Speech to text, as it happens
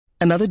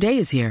Another day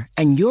is here,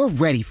 and you're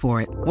ready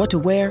for it. What to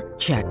wear?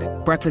 Check.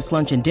 Breakfast,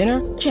 lunch, and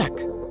dinner? Check.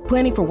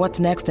 Planning for what's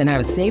next and how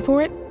to save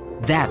for it?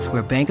 That's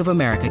where Bank of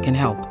America can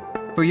help.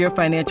 For your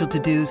financial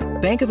to-dos,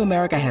 Bank of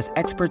America has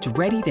experts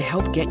ready to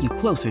help get you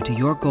closer to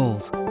your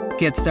goals.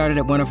 Get started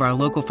at one of our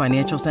local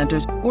financial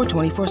centers or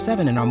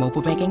 24/7 in our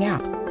mobile banking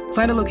app.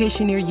 Find a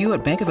location near you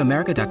at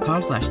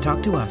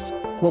bankofamerica.com/talktous.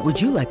 What would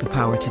you like the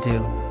power to do?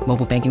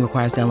 Mobile banking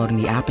requires downloading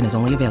the app and is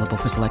only available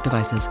for select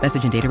devices.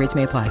 Message and data rates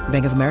may apply.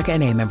 Bank of America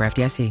N.A., member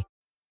FDIC.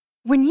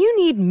 When you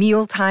need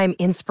mealtime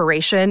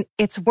inspiration,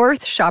 it's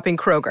worth shopping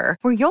Kroger,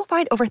 where you'll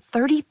find over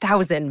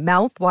 30,000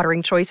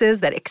 mouth-watering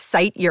choices that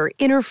excite your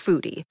inner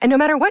foodie. And no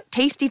matter what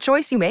tasty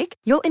choice you make,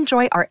 you'll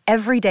enjoy our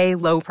everyday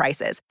low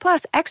prices,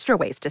 plus extra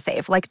ways to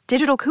save, like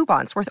digital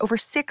coupons worth over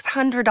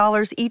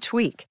 $600 each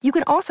week. You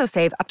can also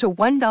save up to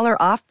 $1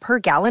 off per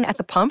gallon at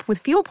the pump with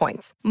fuel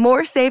points.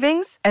 More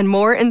savings and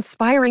more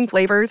inspiring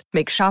flavors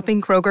make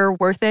shopping Kroger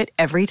worth it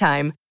every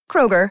time.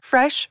 Kroger,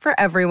 fresh for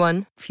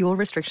everyone. Fuel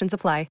restrictions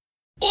apply.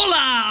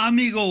 Hola,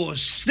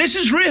 amigos. This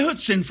is Ray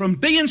Hudson from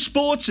beIN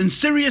Sports and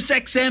Sirius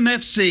XM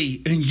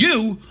FC, and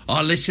you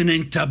are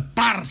listening to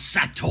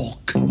Barca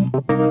Talk.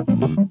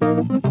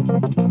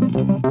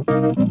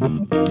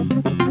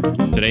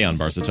 Today on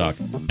Barca Talk,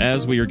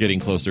 as we are getting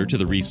closer to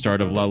the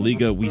restart of La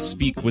Liga, we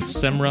speak with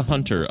Semra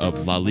Hunter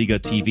of La Liga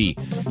TV.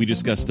 We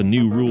discuss the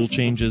new rule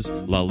changes,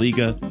 La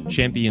Liga,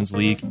 Champions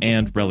League,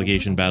 and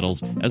relegation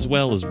battles, as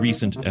well as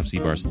recent FC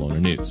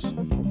Barcelona news.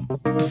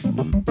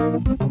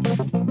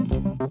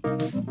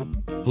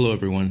 Hello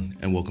everyone,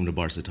 and welcome to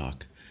Barca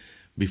Talk.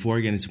 Before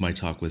I get into my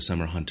talk with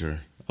Semra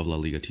Hunter of La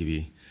Liga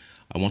TV,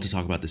 I want to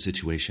talk about the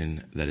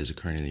situation that is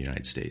occurring in the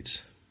United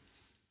States.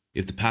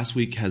 If the past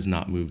week has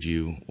not moved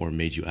you or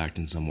made you act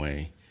in some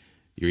way,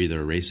 you're either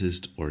a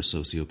racist or a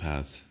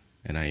sociopath,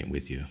 and I ain't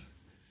with you.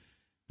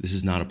 This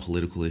is not a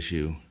political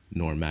issue,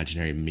 nor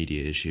imaginary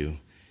media issue.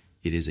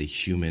 It is a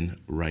human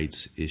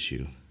rights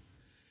issue.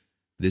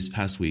 This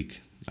past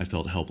week, I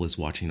felt helpless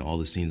watching all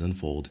the scenes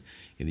unfold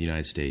in the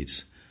United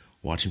States,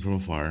 watching from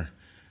afar,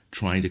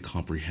 trying to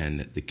comprehend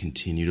the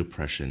continued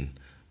oppression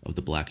of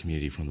the black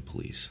community from the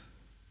police.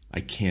 I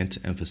can't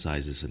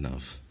emphasize this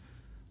enough.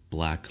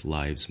 Black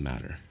lives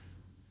matter.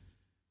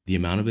 The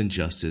amount of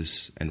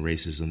injustice and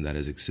racism that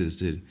has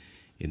existed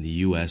in the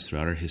U.S.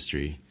 throughout our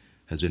history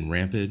has been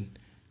rampant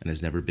and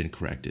has never been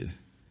corrected,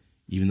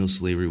 even though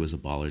slavery was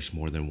abolished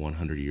more than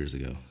 100 years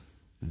ago.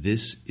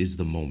 This is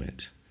the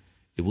moment.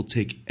 It will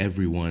take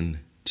everyone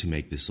to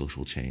make this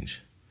social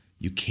change.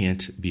 You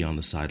can't be on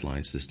the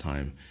sidelines this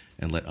time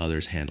and let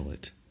others handle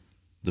it.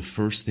 The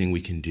first thing we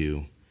can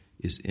do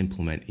is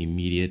implement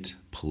immediate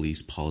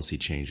police policy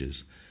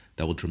changes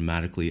that will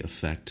dramatically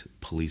affect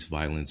police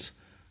violence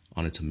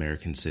on its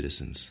American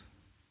citizens.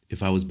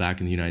 If I was back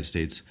in the United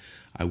States,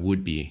 I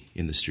would be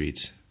in the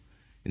streets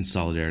in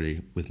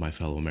solidarity with my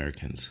fellow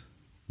Americans.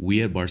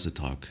 We at Barca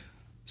Talk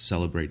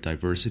celebrate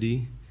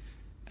diversity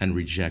and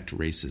reject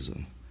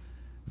racism.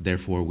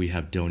 Therefore, we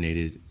have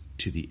donated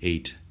to the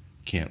 8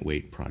 Can't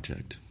Wait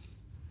Project.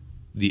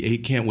 The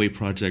 8 Can't Wait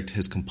Project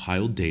has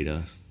compiled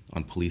data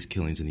on police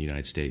killings in the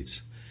United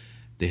States.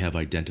 They have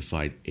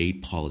identified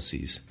 8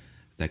 policies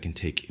that can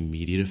take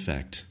immediate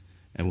effect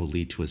and will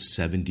lead to a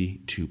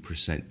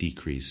 72%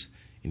 decrease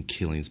in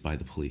killings by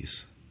the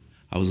police.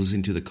 I was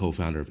listening to the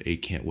co-founder of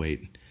 8 Can't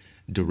Wait,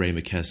 DeRay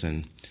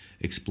McKesson,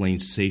 explain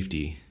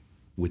safety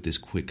with this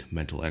quick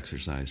mental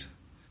exercise.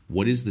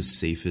 What is the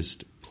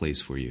safest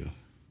place for you?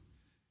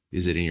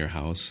 Is it in your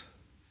house?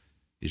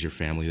 Is your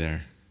family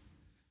there?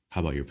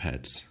 How about your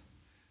pets?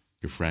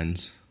 Your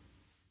friends?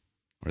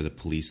 Are the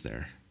police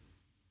there?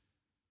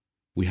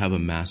 We have a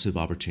massive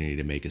opportunity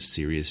to make a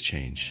serious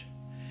change.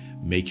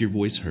 Make your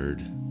voice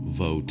heard,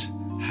 vote,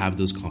 have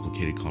those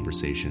complicated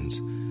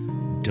conversations,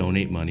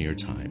 donate money or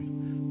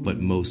time, but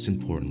most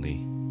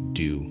importantly,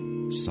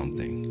 do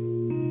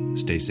something.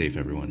 Stay safe,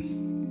 everyone.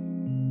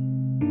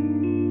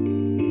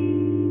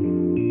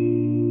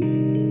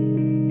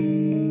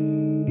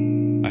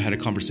 I had a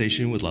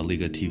conversation with La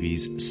Liga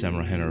TV's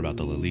Semra Hunter about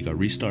the La Liga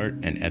restart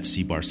and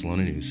FC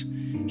Barcelona news.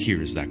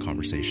 Here is that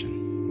conversation.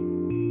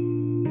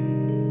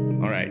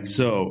 All right,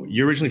 so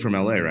you're originally from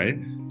LA, right?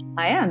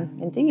 I am,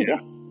 indeed,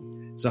 yes.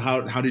 So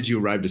how did you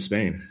arrive to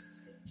Spain?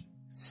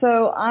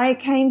 So I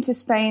came to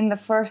Spain the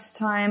first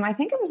time, I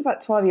think I was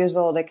about 12 years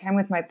old. I came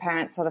with my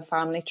parents on a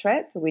family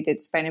trip. We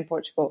did Spain and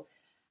Portugal.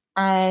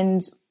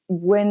 And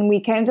when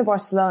we came to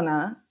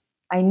Barcelona,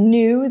 I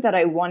knew that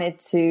I wanted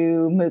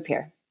to move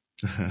here.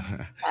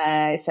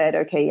 I said,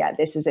 okay, yeah,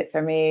 this is it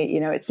for me. You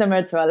know, it's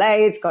similar to LA.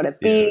 It's got a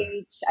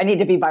beach. Yeah. I need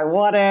to be by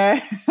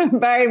water. I'm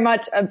very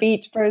much a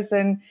beach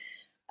person.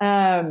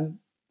 And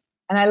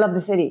I love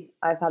the city.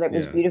 I thought it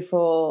was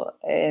beautiful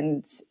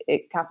and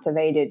it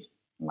captivated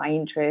my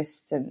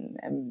interest and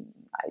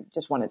I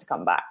just wanted to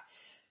come back.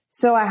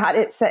 So I had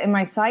it set in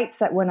my sights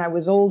that when I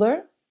was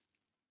older,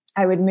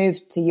 I would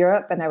move to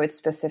Europe and I would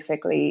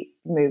specifically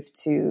move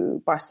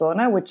to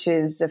Barcelona, which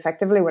is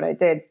effectively what I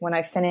did. When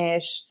I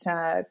finished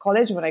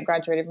college, when I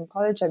graduated from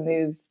college, I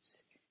moved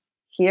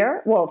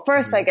here. Well,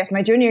 first, I guess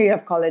my junior year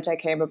of college, I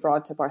came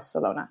abroad to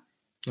Barcelona.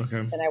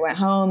 Okay. Then I went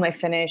home, I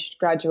finished,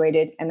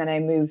 graduated, and then I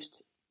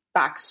moved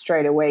back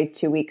straight away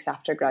 2 weeks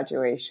after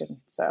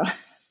graduation. So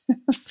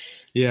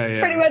Yeah.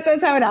 pretty much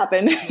that's how it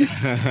happened.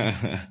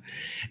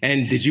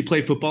 And did you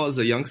play football as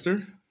a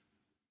youngster?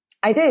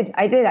 I did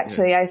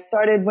actually. I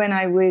started when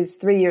I was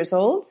 3 years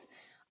old.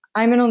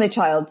 I'm an only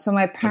child, so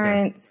my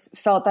parents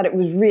felt that it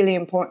was really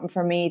important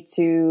for me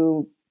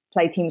to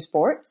play team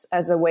sports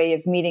as a way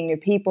of meeting new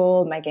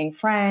people, making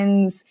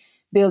friends,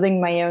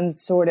 building my own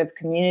sort of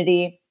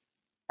community.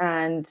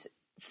 And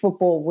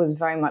football was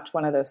very much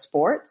one of those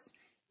sports,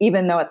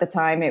 even though at the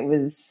time it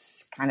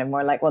was kind of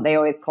more like, well, they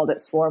always called it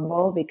swarm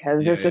ball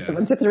because it's just a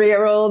bunch of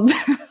 3-year-olds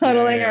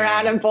huddling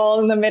around and ball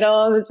in the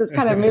middle and just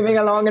kind of moving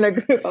along in a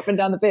group up and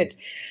down the pitch.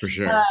 For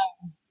sure.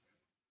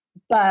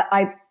 But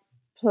I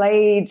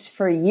played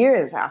for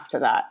years after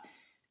that.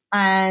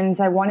 And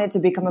I wanted to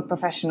become a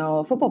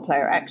professional football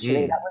player,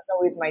 actually. That was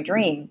always my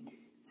dream.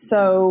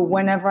 So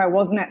whenever I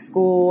wasn't at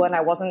school and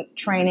I wasn't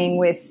training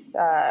with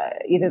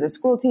either the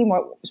school team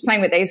or was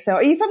playing with ASO.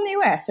 Are you from the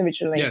US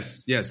originally?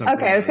 Yes.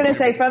 Okay, I was going to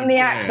say from the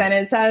accent.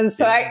 It sounds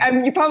so.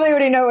 You probably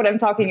already know what I'm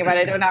talking about.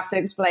 I don't have to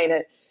explain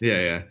it.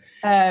 Yeah.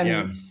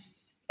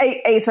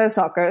 ASO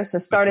soccer. So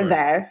started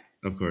there.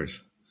 Of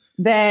course.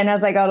 Then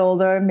as I got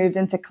older, moved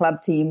into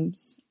club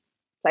teams,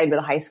 played with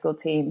a high school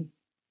team,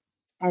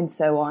 and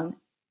so on.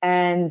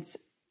 And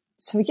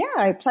so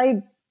I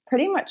played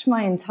pretty much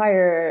my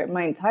entire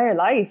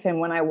life. And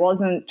when I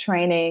wasn't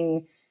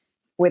training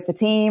with the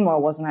team or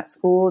wasn't at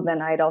school,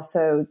 then I'd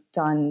also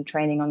done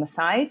training on the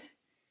side.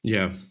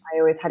 Yeah. I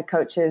always had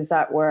coaches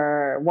that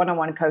were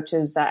one-on-one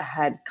coaches that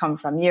had come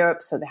from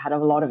Europe. So they had a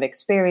lot of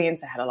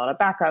experience. They had a lot of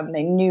background.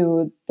 They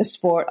knew the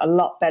sport a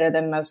lot better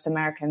than most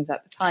Americans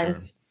at the time.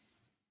 Sure.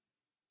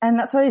 And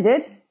that's what I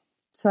did.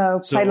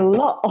 So played a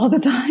lot all the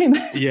time.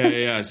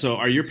 Yeah. So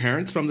are your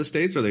parents from the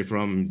States? Are they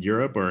from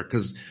Europe? Or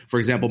because, for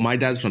example, my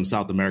dad's from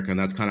South America, and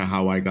that's kind of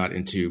how I got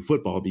into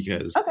football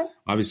because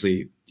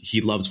obviously he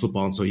loves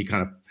football. And so he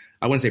kind of,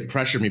 I wouldn't say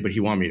pressured me, but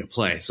he wanted me to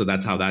play. So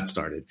that's how that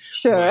started.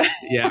 Sure.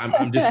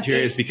 I'm just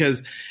curious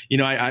because,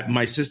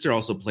 my sister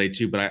also played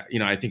too, but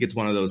I think it's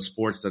one of those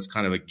sports that's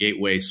kind of a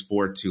gateway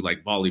sport to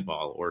like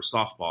volleyball or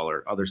softball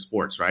or other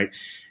sports, right?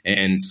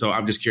 And so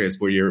I'm just curious,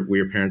 were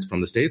your parents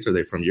from the States? Are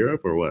they from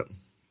Europe or what?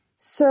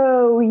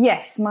 So,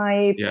 yes,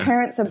 my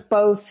parents are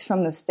both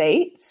from the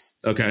States.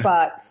 Okay.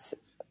 But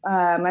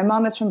my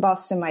mom is from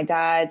Boston. My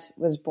dad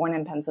was born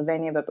in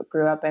Pennsylvania, but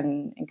grew up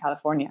in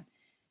California.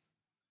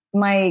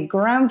 My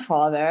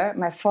grandfather,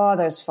 my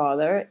father's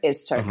father,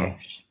 is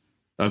Turkish.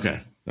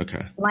 Okay.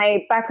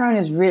 My background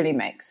is really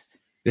mixed.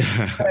 So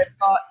I've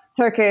got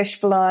Turkish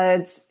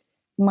blood.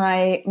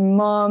 My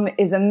mom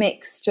is a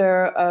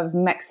mixture of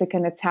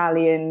Mexican,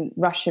 Italian,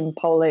 Russian,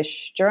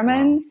 Polish,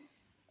 German. Wow.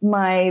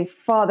 My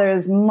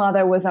father's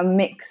mother was a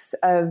mix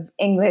of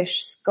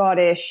English,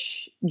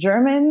 Scottish,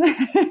 German.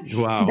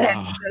 Wow.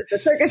 The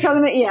Turkish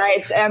element,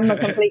 I'm a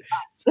complete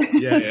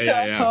mess.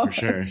 Yeah,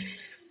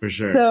 for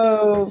sure.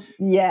 So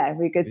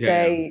we could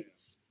say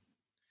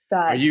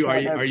that.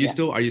 Are you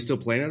still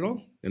playing at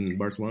all in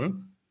Barcelona?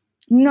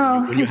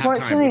 No, when you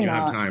unfortunately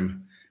have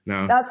time.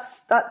 No.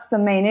 That's the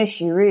main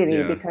issue,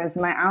 really, because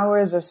my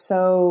hours are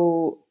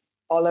so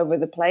all over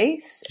the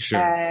place. Sure.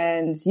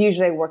 And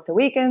usually I work the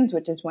weekends,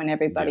 which is when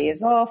everybody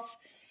is off.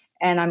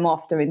 And I'm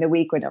off during the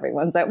week when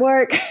everyone's at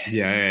work.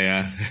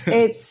 Yeah.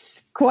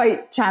 It's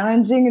quite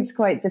challenging. It's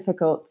quite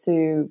difficult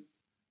to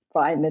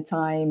find the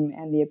time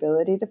and the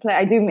ability to play.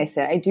 I do miss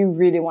it. I do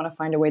really want to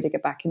find a way to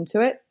get back into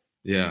it.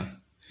 Yeah.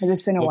 Because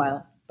it's been a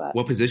while. But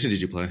what position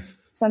did you play?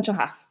 Central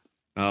half.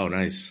 Oh,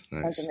 nice.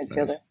 Central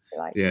midfielder.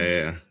 Like.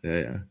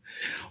 Yeah.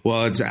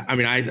 Well,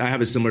 I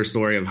have a similar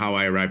story of how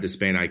I arrived to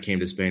Spain. I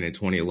came to Spain in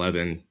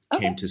 2011,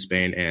 came to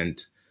Spain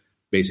and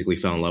basically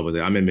fell in love with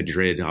it. I'm in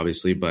Madrid,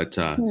 obviously, but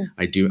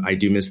I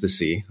do miss the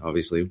sea,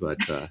 obviously, but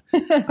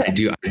I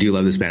do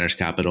love the Spanish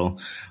capital.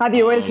 Have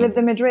you always lived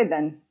in Madrid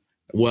then?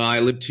 Well, I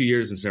lived 2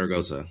 years in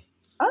Saragossa.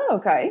 Oh,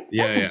 okay.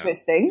 That's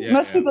interesting.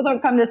 Most people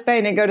don't come to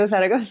Spain and go to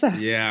Saragossa.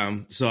 Yeah.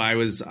 So I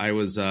was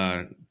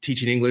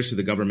teaching English to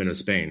the government of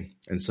Spain.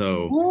 And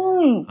so,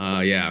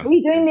 Were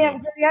you doing the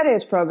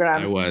Auxiliares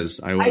program? I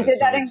was. I did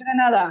that in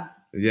Granada.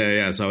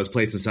 Yeah. So I was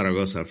placed in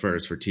Saragossa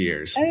first for 2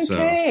 years. Okay. So,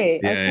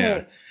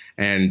 yeah.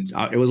 And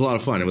it was a lot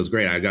of fun. It was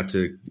great. I got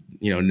to,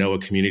 know a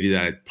community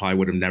that I probably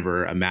would have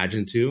never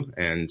imagined to.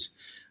 And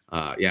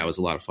it was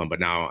a lot of fun. But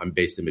now I'm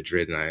based in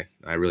Madrid and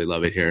I really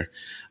love it here.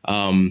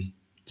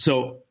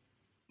 So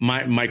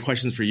my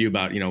questions for you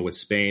about, with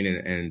Spain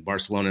and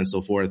Barcelona and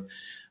so forth,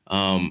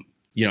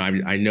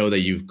 I know that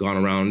you've gone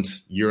around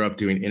Europe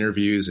doing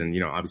interviews and,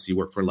 obviously you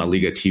work for La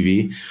Liga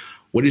TV.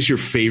 What is your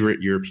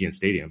favorite European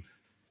stadium?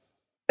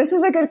 This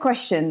is a good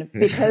question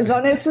because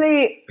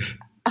honestly,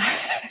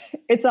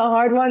 it's a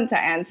hard one to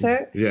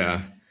answer.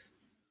 Yeah.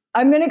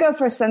 I'm going to go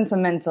for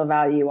sentimental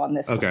value on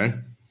this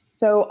one.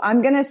 So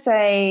I'm going to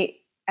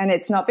say, and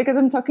it's not because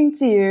I'm talking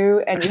to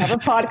you and you have a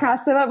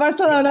podcast about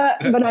Barcelona,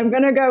 but I'm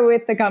going to go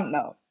with the Camp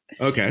Nou.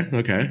 Okay.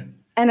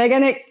 And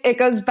again, it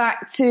goes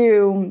back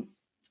to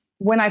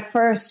when I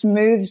first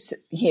moved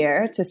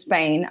here to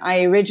Spain,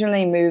 I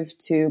originally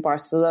moved to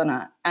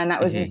Barcelona, and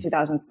that was in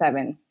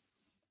 2007.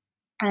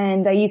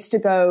 And I used to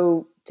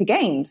go to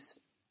games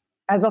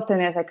as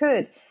often as I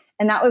could.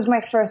 And that was my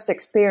first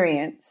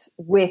experience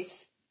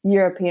with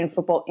European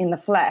football in the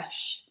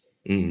flesh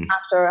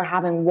after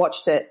having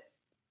watched it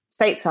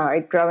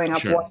stateside, growing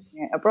up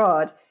watching it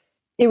abroad.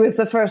 It was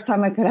the first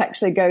time I could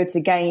actually go to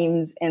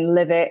games and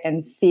live it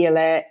and feel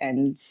it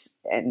and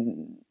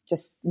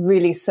just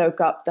really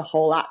soak up the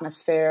whole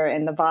atmosphere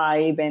and the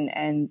vibe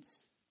and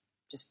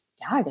just,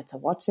 I get to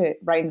watch it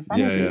right in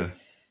front of you.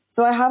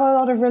 So I have a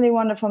lot of really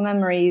wonderful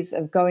memories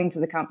of going to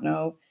the Camp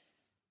Nou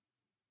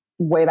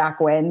way back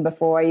when,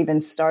 before I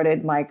even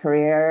started my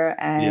career,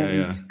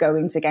 and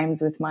going to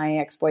games with my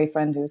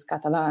ex-boyfriend who's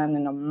Catalan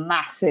and a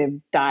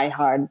massive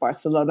diehard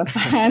Barcelona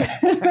fan.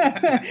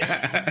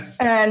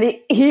 And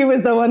he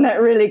was the one that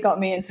really got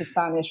me into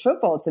Spanish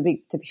football, to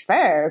be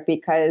fair,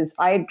 because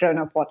I had grown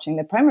up watching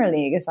the Premier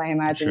League, as I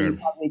imagine you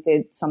probably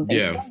did something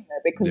similar,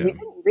 because we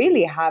didn't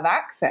really have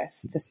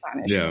access to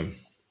Spanish at the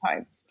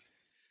time.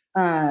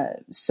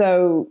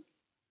 So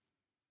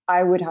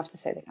I would have to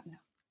say the Camp Nou.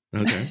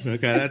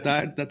 Okay,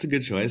 that's a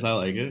good choice. I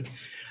like it.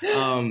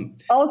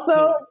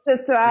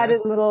 Just to add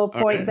a little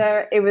point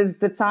there, it was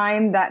the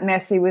time that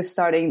Messi was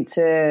starting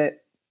to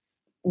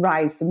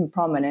rise to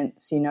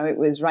prominence. You know, it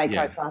was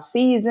Rijkaard's last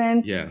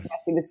season.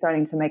 Messi was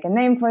starting to make a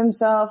name for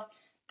himself.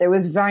 There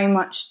was very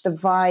much the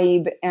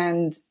vibe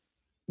and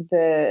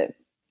the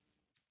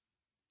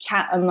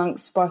chat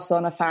amongst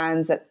Barcelona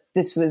fans that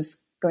this was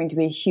going to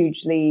be a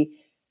hugely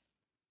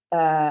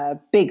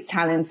big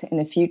talent in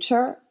the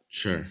future.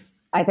 Sure.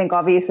 I think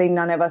obviously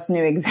none of us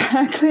knew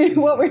exactly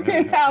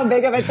how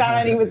big of a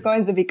talent he was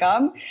going to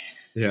become.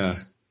 Yeah.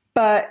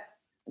 But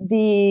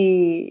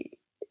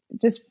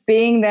just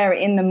being there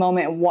in the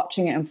moment and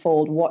watching it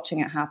unfold,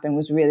 watching it happen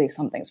was really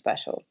something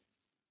special.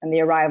 And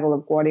the arrival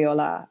of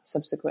Guardiola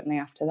subsequently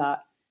after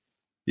that.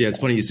 Yeah, it's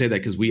funny you say that,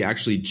 because we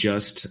actually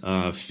just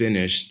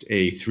finished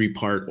a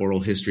 3-part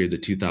oral history of the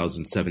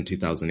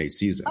 2007-2008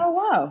 season. Oh,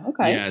 wow.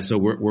 Okay. Yeah, so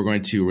we're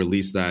going to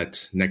release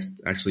that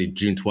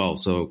June 12th.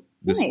 So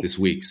this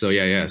week. So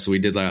so we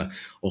did a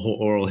whole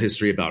oral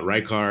history about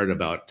Rijkaard,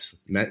 about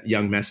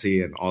young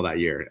Messi and all that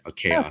year of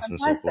chaos and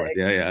so forth.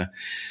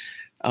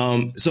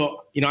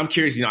 So, I'm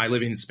curious, I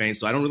live in Spain,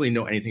 so I don't really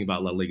know anything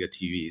about La Liga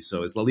TV.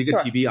 So is La Liga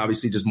TV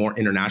obviously just more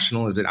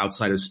international? Is it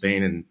outside of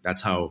Spain and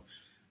that's how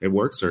it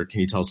works? Or can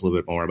you tell us a little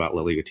bit more about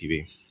La Liga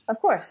TV? Of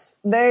course.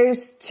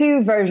 There's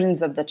 2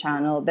 versions of the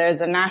channel.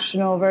 There's a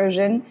national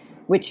version,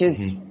 which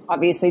is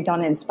obviously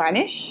done in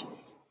Spanish.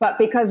 But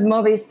because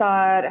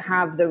Movistar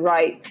have the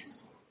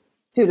rights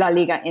to La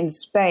Liga in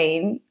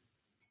Spain,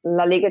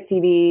 La Liga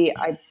TV,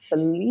 I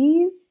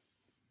believe,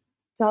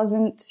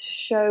 doesn't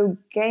show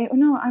game.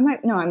 No,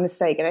 I'm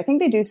mistaken. I think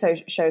they do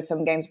show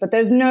some games, but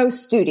there's no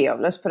studio.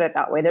 Let's put it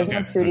that way. There's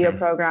no studio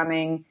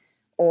programming,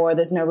 or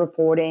there's no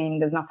reporting.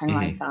 There's nothing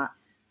like that.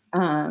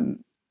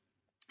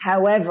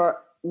 However,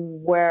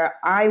 where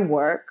I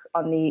work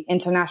on the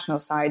international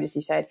side, as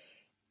you said,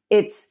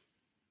 it's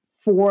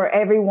for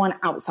everyone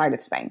outside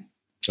of Spain.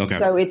 Okay.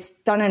 So it's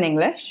done in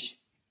English,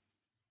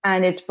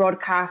 and it's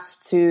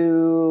broadcast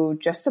to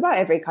just about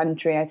every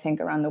country, I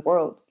think, around the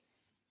world.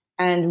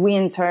 And we,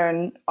 in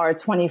turn, are a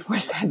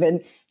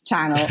 24/7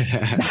 channel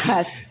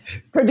that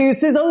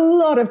produces a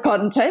lot of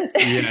content.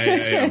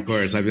 Of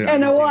course.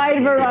 And a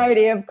wide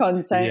variety of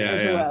content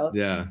as well.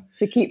 Yeah.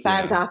 To keep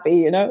fans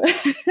happy,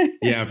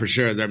 Yeah, for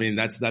sure. I mean,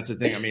 that's the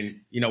thing. I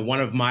mean,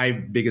 one of my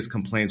biggest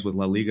complaints with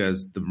La Liga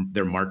is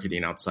their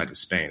marketing outside of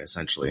Spain,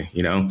 essentially,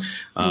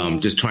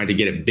 just trying to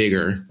get it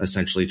bigger,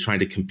 essentially trying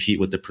to compete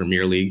with the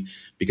Premier League.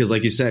 Because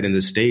like you said, in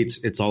the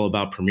States, it's all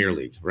about Premier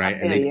League, right?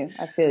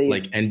 I feel you.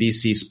 Like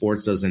NBC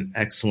Sports does an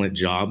excellent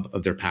job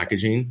of their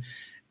packaging.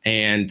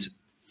 And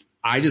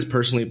I just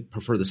personally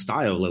prefer the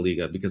style of La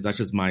Liga, because that's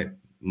just my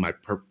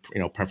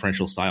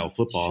preferential style of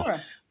football.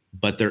 Sure.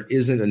 But there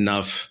isn't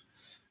enough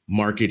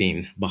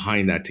marketing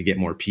behind that to get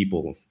more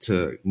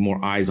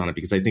eyes on it,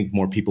 because I think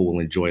more people will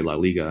enjoy La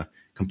Liga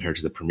compared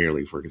to the Premier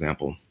League, for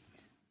example.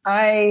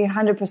 I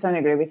 100%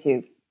 agree with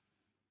you.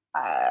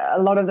 A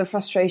lot of the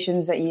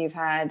frustrations that you've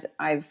had,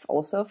 I've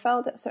also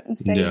felt at certain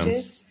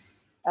stages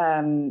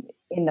in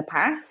the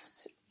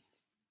past.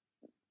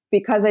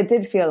 Because I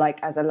did feel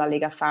like, as a La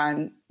Liga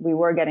fan, we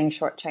were getting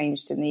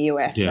shortchanged in the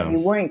US. That we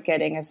weren't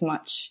getting as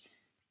much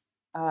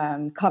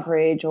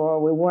coverage, or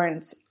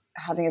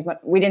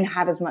we didn't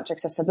have as much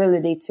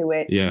accessibility to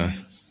it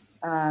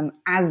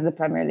as the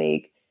Premier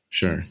League.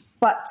 Sure.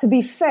 But to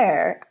be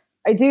fair,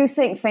 I do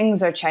think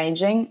things are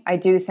changing. I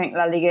do think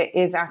La Liga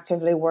is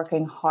actively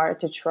working hard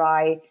to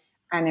try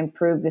and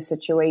improve the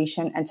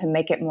situation and to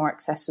make it more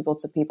accessible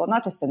to people,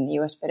 not just in the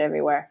US, but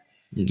everywhere.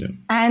 Yeah.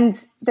 And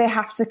they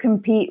have to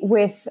compete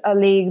with a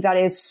league that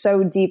is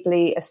so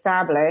deeply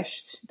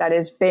established, that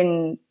has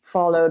been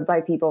followed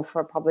by people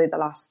for probably the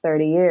last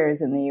 30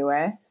 years in the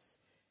US.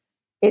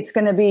 It's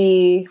going to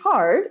be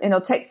hard and it'll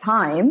take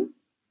time,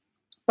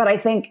 but I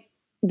think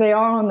they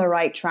are on the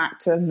right track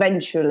to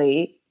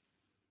eventually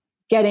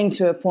getting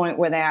to a point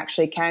where they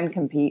actually can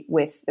compete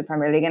with the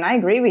Premier League. And I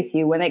agree with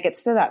you. When it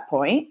gets to that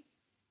point,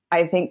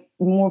 I think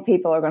more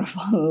people are going to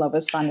fall in love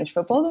with Spanish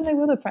football than they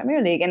will the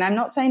Premier League. And I'm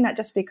not saying that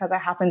just because I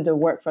happen to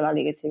work for La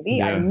Liga TV.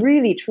 Yeah. I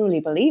really,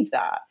 truly believe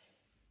that.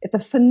 It's a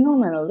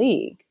phenomenal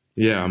league.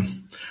 Yeah.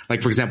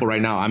 Like, for example,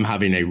 right now, I'm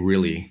having a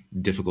really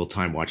difficult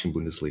time watching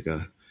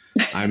Bundesliga.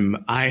 I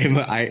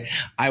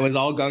was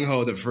all gung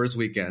ho the first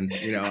weekend.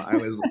 You know,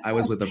 I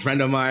was with a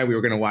friend of mine. We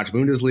were going to watch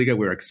Bundesliga.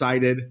 We were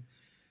excited.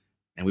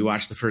 And we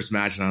watched the first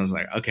match, and I was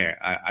like, okay,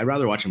 I'd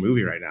rather watch a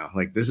movie right now.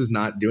 Like, this is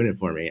not doing it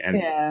for me.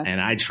 And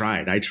I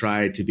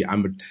tried to be.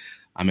 I'm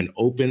an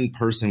open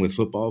person with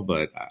football,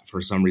 but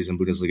for some reason,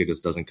 Bundesliga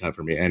just doesn't cut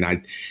for me.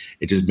 And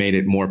it just made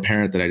it more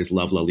apparent that I just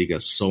love La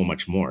Liga so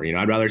much more. You know,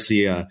 I'd rather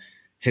see a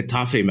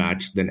Getafe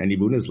match than any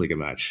Bundesliga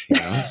match. You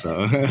know,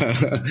 so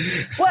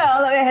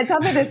well,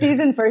 Getafe this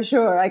season for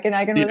sure. I can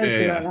relate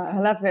to you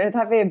on that.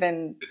 Getafe have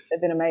been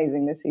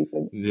amazing this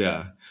season.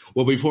 Yeah.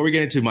 Well, before we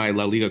get into my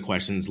La Liga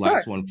questions,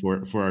 last one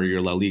for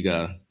your La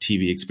Liga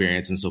TV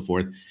experience and so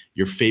forth,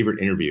 your favorite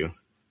interview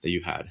that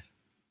you had.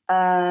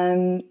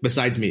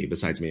 Besides me,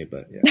 but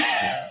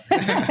yeah.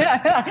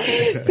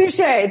 Touche.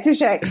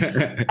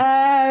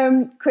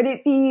 Could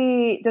it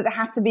be? Does it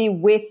have to be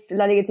with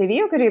La Liga TV,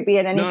 or could it be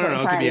at any point in time?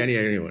 No, it could be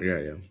anyone.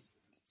 Yeah.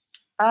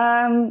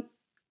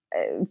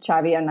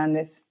 Xavi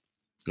Hernandez.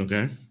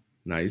 Okay,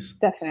 nice.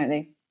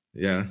 Definitely.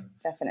 Yeah.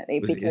 Definitely.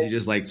 Is he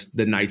just like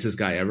the nicest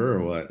guy ever,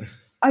 or what?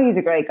 Oh, he's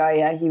a great guy.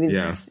 Yeah, he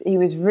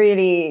was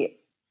really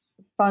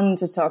fun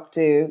to talk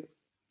to.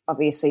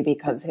 Obviously,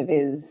 because of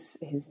his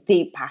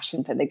deep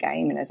passion for the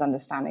game and his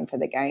understanding for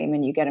the game,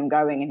 and you get him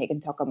going, and he can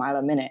talk a mile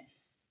a minute,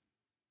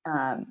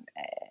 and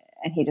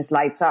he just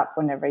lights up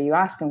whenever you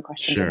ask him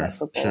questions about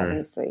football.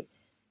 Obviously,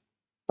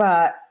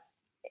 but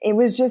it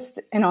was just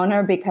an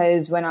honor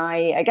because when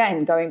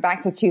going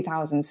back to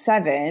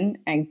 2007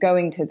 and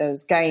going to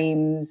those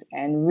games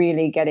and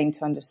really getting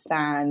to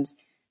understand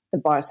the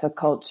Barca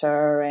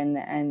culture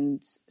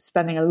and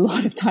spending a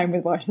lot of time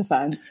with Barca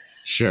fans.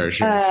 Sure.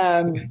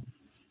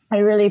 I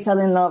really fell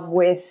in love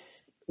with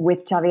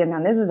Xavi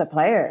Hernandez as a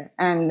player,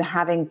 and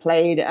having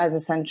played as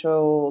a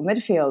central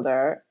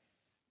midfielder,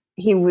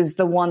 he was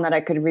the one that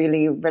I could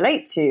really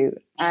relate to. Sure.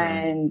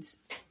 And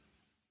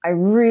I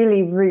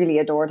really, really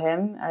adored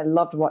him. I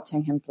loved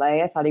watching him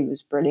play. I thought he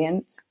was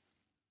brilliant.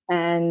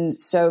 And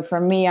so for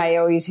me, I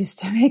always used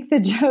to make the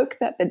joke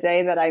that the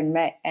day that I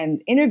met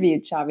and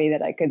interviewed Xavi,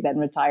 that I could then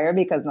retire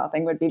because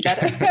nothing would be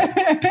better.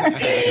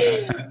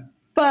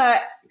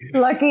 But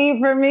lucky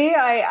for me,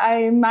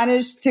 I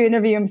managed to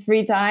interview him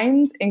 3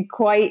 times in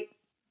quite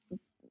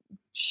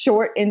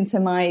short into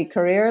my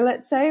career,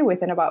 let's say,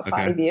 within about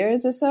 5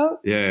 years or so.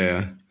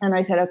 Yeah. And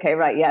I said, okay,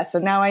 right, yeah. So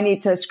now I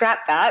need to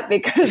scrap that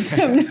because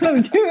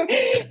I'm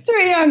too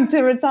young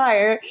to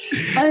retire.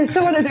 And I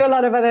still want to do a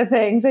lot of other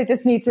things. I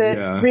just need to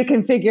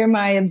reconfigure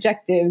my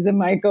objectives and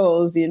my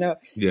goals, you know.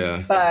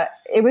 Yeah. But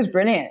it was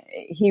brilliant.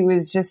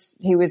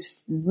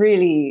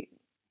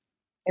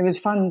 It was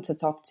fun to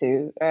talk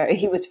to.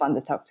 He was fun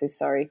to talk to,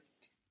 sorry.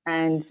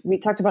 And we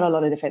talked about a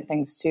lot of different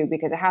things too,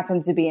 because it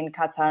happened to be in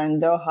Qatar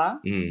and Doha.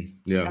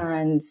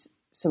 And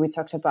so we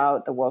talked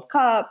about the World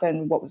Cup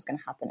and what was going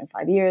to happen in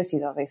 5 years.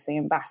 He's obviously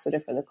ambassador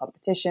for the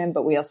competition,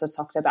 but we also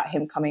talked about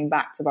him coming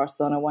back to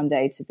Barcelona one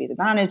day to be the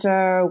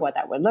manager, what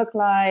that would look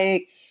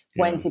like,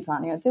 when's he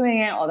planning on doing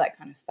it, all that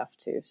kind of stuff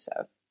too. So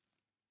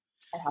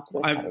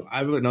I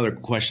have another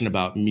question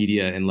about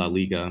media in La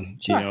Liga.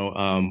 Sure. You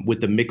know,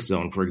 with the mix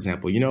zone, for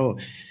example, you know,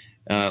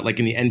 like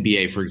in the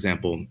NBA, for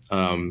example,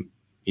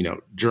 you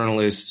know,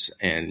 journalists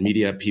and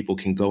media people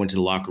can go into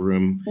the locker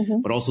room,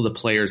 but also the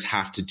players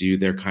have to do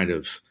their kind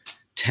of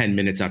 10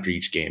 minutes after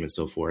each game and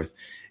so forth.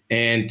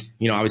 And,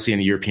 you know, obviously in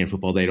European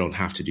football, they don't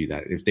have to do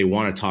that. If they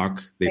want to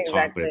talk, they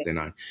talk, but if they're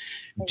not.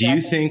 Do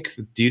you think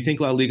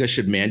La Liga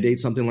should mandate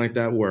something like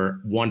that, where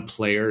one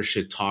player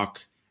should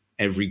talk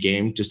every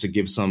game just to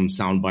give some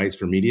sound bites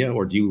for media?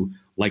 Or do you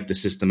like the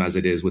system as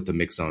it is with the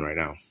mix zone right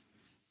now?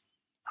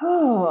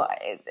 Oh,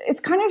 it's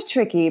kind of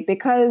tricky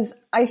because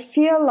I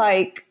feel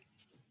like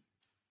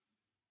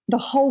the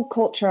whole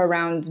culture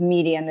around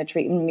media and the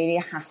treatment of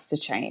media has to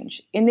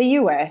change. In the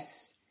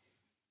US,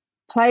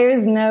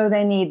 players know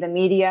they need the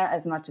media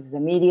as much as the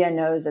media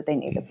knows that they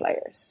need the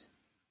players.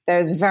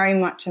 There's very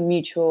much a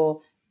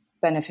mutual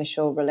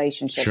beneficial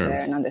relationship there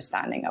and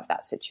understanding of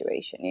that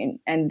situation.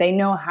 And they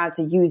know how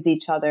to use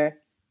each other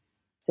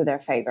to their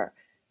favor.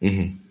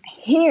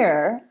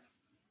 Here,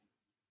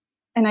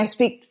 and I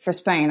speak for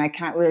Spain, I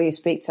can't really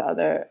speak to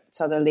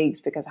other leagues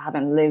because I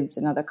haven't lived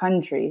in other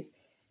countries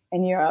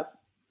in Europe.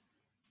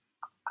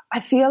 I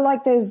feel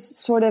like there's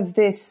sort of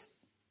this,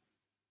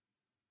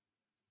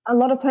 a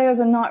lot of players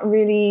are not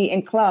really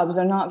in clubs,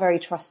 are not very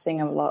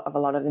trusting of a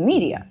lot of the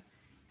media.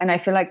 And I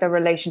feel like the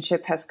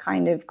relationship has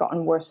kind of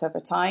gotten worse over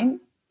time.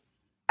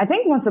 I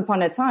think once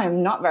upon a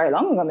time, not very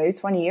long ago, maybe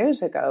 20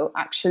 years ago,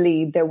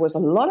 actually, there was a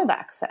lot of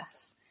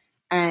access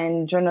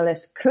and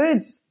journalists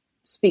could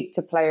speak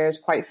to players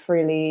quite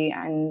freely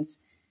and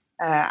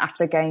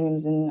after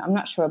games, and I'm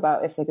not sure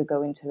about if they could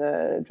go into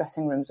the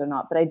dressing rooms or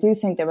not, but I do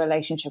think the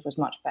relationship was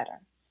much better.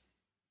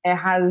 It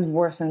has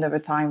worsened over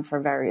time for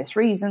various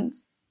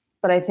reasons,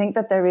 but I think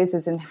that there is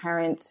this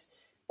inherent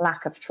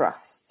lack of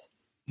trust.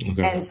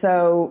 Okay. And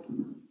so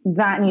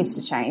that needs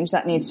to change.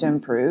 That needs to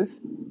improve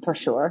for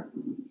sure.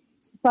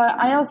 But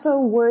I also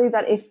worry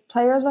that if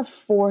players are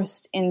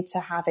forced into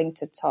having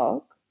to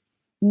talk,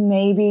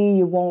 maybe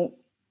you won't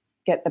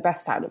get the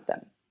best out of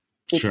them.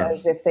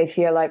 Because if they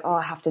feel like, oh,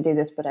 I have to do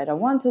this, but I don't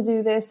want to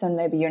do this, then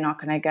maybe you're not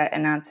going to get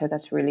an answer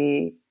that's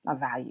really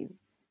of value.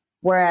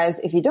 Whereas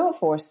if you don't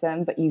force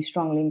them, but you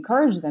strongly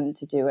encourage them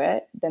to do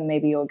it, then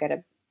maybe you'll get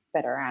a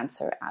better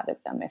answer out of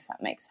them, if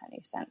that makes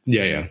any sense.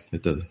 Yeah,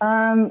 it does.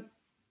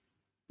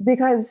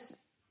 Because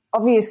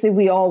obviously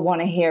we all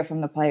want to hear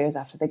from the players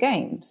after the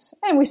games.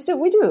 And we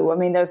do. I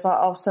mean, there's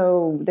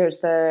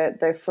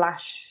the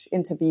flash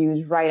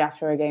interviews right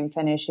after a game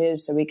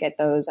finishes. So we get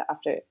those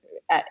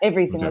at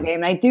every single game.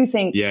 And I do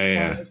think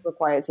it's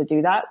required to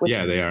do that.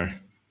 They are.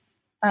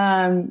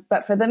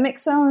 But for the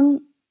mix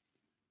zone,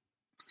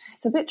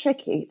 it's a bit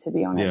tricky, to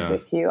be honest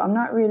with you. I'm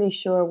not really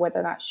sure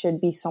whether that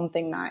should be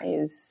something that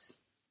is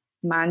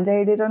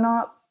mandated or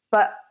not.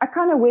 But I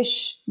kind of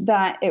wish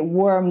that it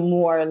were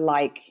more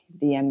like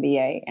the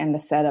NBA and the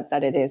setup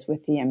that it is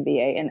with the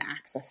NBA and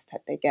access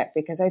that they get,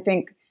 because I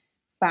think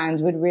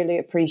fans would really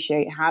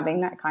appreciate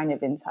having that kind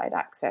of inside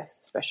access,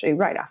 especially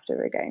right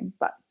after a game.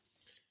 But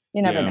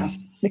you never know.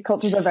 The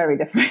cultures are very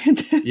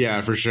different.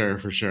 Yeah, for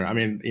sure. I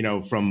mean,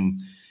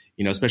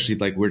 especially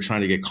like we're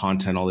trying to get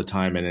content all the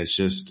time, and it's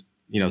just,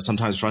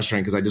 sometimes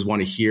frustrating because I just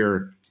want to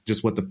hear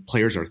just what the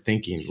players are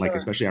thinking, like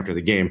especially after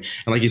the game.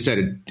 And like you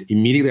said,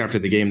 immediately after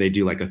the game, they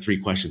do like a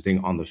 3-question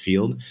thing on the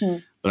field.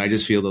 But I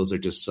just feel those are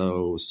just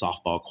so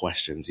softball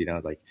questions,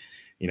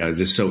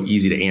 just so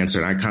easy to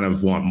answer. And I kind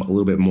of want a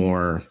little bit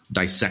more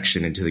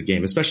dissection into the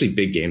game, especially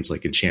big games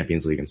like in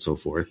Champions League and so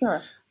forth.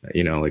 Sure.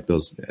 Like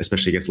those,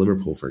 especially against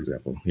Liverpool, for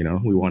example,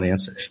 we want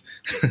answers.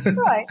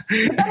 Right.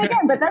 But then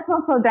again, that's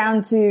also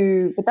down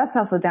to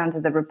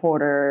the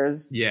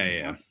reporters.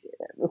 Yeah.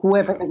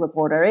 Whoever the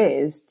reporter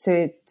is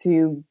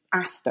to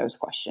ask those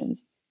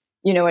questions.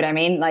 You know what I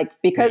mean? Like,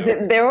 because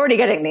they're already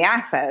getting the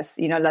access,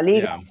 La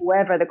Liga,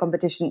 whoever the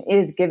competition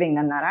is giving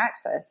them that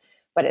access,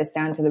 but it's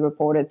down to the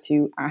reporter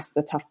to ask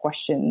the tough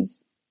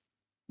questions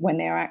when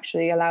they are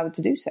actually allowed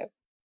to do so.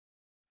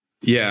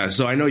 Yeah.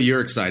 So I know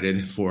you're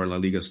excited for La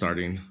Liga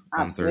starting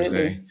on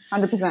Thursday.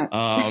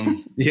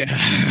 100%. Yeah.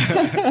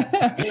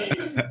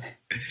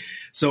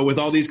 So with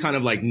all these kind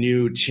of like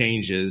new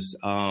changes,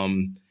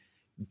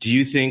 do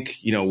you think,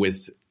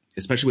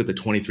 especially with the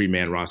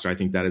 23-man roster, I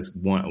think that is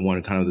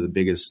one kind of the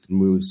biggest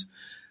moves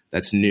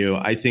that's new.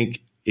 I think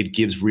it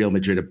gives Real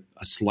Madrid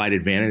a slight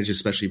advantage,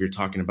 especially if you're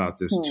talking about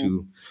this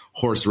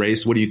 2-horse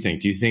race. What do you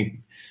think?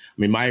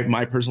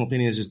 My personal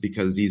opinion is just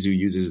because Zizou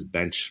uses his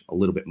bench a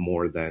little bit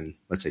more than,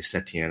 let's say,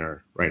 Setien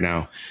or right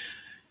now.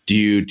 Do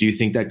you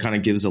think that kind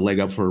of gives a leg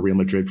up for Real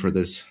Madrid for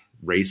this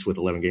race with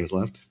 11 games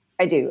left?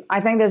 I do. I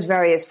think there's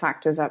various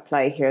factors at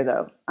play here,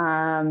 though.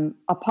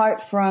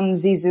 Apart from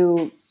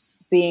Zizou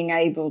being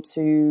able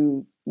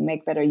to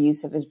make better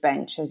use of his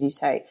bench, as you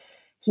say,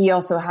 he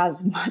also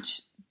has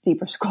much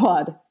deeper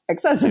squad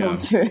accessible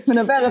to him and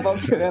available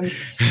to him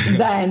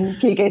than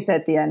Quique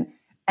Setien.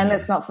 And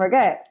let's not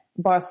forget,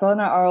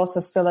 Barcelona are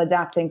also still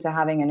adapting to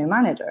having a new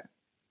manager.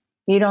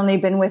 He'd only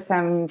been with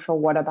them for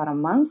about a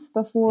month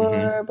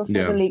before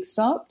the league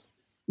stopped.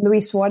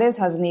 Luis Suarez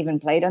hasn't even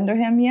played under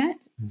him yet,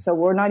 so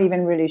we're not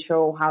even really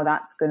sure how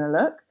that's going to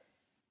look.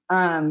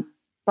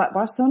 But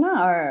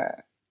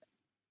Barcelona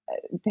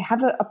they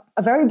have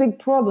a very big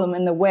problem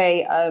in the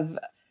way of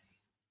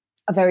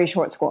a very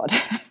short squad.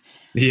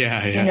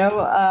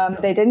 Yeah.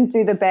 They didn't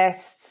do the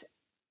best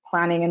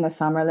planning in the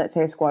summer, let's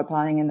say squad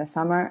planning in the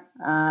summer.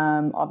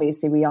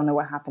 Obviously, we all know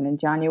what happened in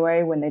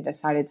January when they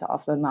decided to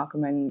offload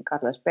Malcolm and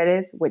Carlos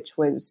Perez, which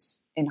was,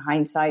 in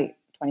hindsight,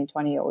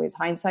 2020 always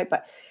hindsight,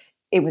 but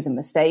it was a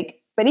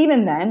mistake. But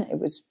even then, it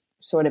was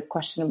sort of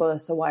questionable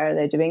as to why are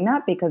they doing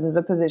that, because there's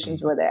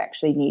positions where they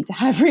actually need to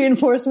have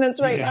reinforcements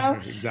now.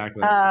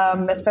 Exactly.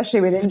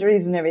 Especially with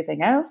injuries and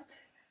everything else.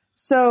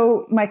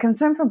 So my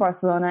concern for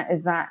Barcelona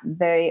is that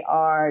they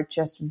are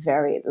just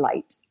very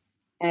light,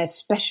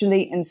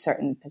 especially in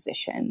certain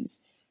positions.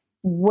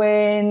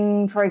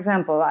 When, for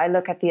example, I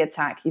look at the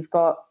attack, you've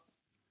got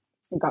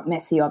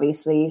Messi,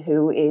 obviously,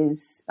 who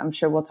is, I'm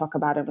sure we'll talk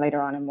about him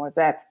later on in more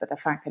depth, but the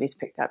fact that he's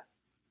picked up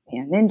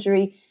an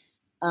injury.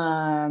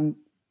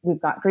 We've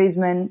got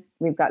Griezmann,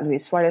 we've got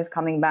Luis Suarez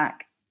coming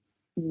back,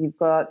 you've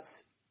got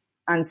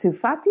Ansu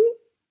Fati,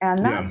 and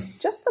that's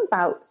just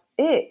about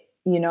it,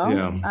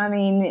 I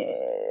mean,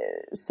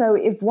 so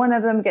if one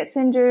of them gets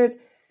injured,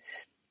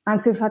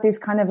 Ansu Fati is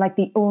kind of like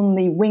the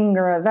only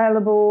winger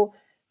available.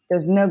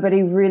 There's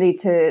nobody really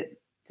to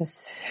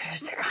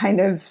kind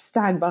of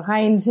stand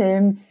behind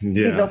him.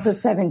 He's also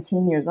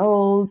 17 years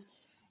old.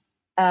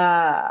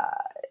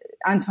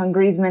 Antoine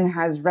Griezmann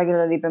has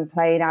regularly been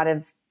played out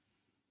of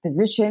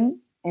position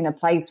in a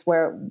place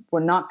where we're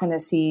not going to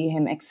see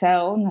him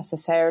excel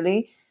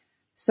necessarily.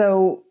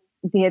 So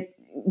the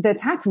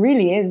attack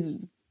really is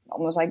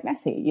almost like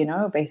Messi, you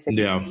know,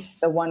 basically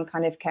the one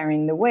kind of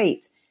carrying the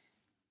weight.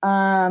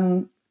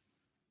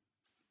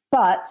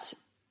 But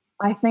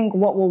I think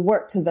what will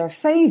work to their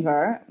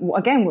favor,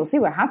 again, we'll see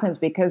what happens,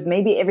 because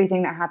maybe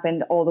everything that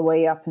happened all the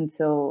way up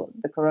until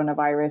the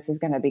coronavirus is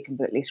going to be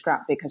completely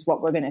scrapped, because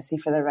what we're going to see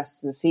for the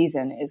rest of the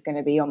season is going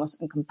to be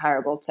almost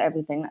incomparable to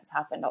everything that's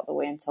happened all the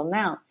way until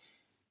now.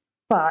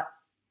 But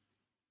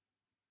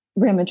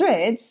Real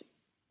Madrid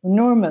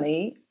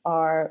normally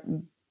are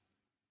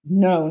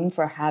known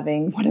for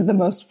having one of the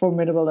most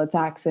formidable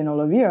attacks in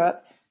all of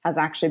Europe, has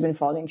actually been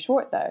falling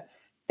short though.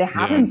 They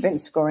haven't been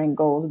scoring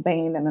goals,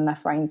 banging them in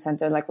left, right, and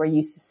center like we're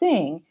used to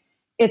seeing.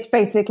 It's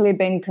basically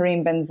been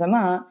Karim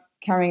Benzema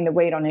carrying the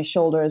weight on his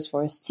shoulders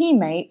for his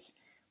teammates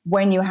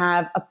when you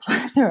have a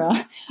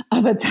plethora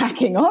of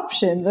attacking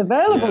options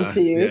available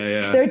to you.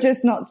 They're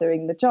just not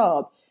doing the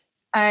job.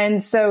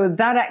 And so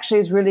that actually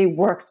has really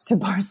worked to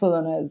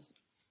Barcelona's,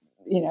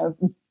 you know,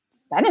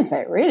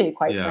 benefit, really,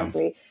 quite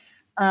frankly.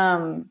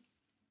 But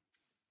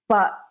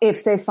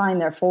if they find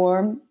their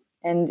form,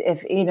 and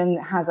if Eden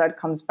Hazard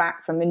comes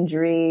back from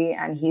injury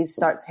and he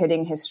starts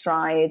hitting his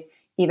stride,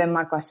 even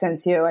Marco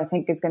Asensio, I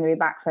think, is going to be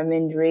back from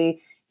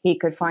injury. He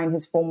could find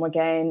his form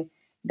again.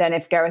 Then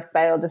if Gareth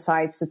Bale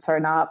decides to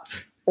turn up,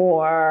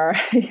 or,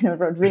 you know,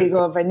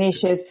 Rodrigo,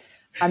 Vinicius,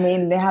 I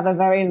mean, they have a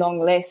very long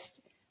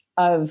list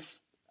of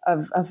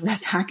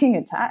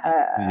attacking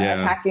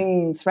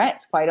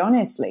threats, quite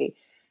honestly.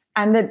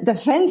 And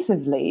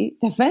defensively,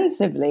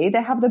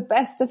 they have the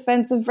best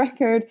defensive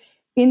record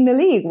in the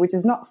league, which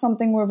is not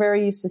something we're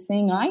very used to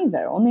seeing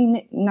either.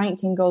 Only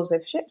 19 goals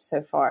they've shipped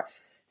so far.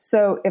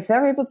 So if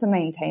they're able to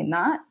maintain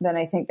that, then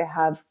I think they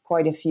have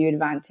quite a few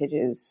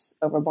advantages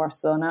over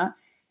Barcelona,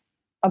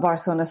 a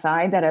Barcelona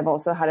side that have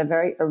also had a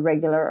very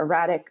irregular,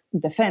 erratic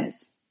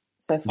defense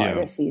so far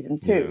this season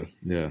too.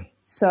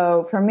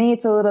 So for me,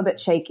 it's a little bit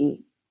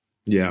shaky.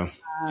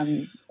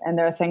 And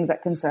there are things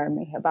that concern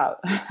me about.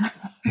 I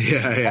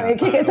mean,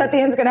 Kike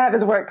Setien's going to have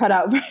his work cut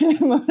out for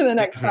him over the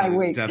next 5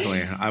 weeks.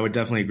 Definitely. I would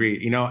definitely agree.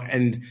 You know,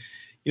 and,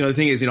 you know, the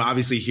thing is, you know,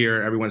 obviously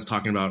here everyone's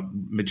talking about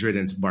Madrid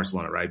and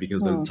Barcelona, right?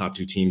 Because they're the top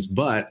two teams.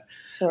 But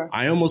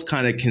I almost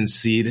kind of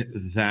concede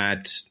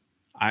that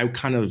I'm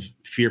kind of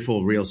fearful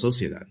of Real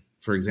Sociedad,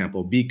 for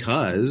example,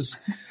 because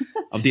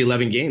of the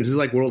 11 games. This is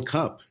like World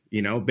Cup,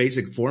 you know,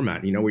 basic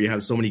format, you know, where you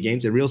have so many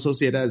games. And Real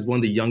Sociedad is one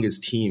of the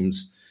youngest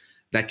teams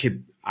that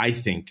could, I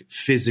think,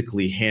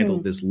 physically handle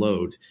this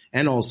load.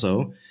 And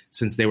also,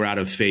 since they were out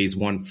of phase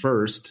one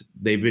first,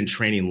 they've been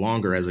training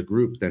longer as a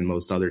group than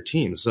most other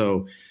teams.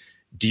 So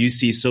do you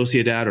see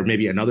Sociedad or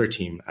maybe another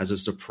team as a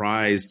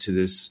surprise to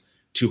this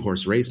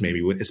two-horse race,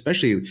 maybe, with,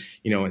 especially,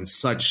 you know, in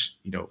such,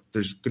 you know,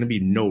 there's going to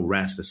be no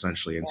rest,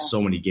 essentially, and so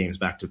many games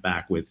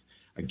back-to-back with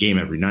a game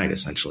every night,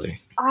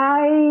 essentially?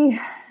 I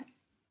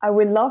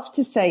would love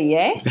to say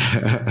yes.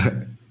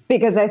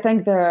 Because I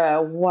think they're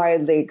a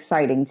wildly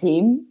exciting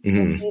team.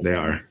 They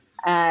are.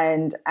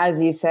 And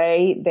as you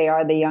say, they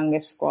are the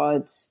youngest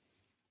squads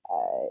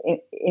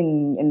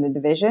in the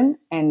division.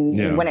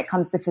 And when it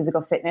comes to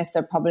physical fitness,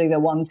 they're probably the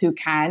ones who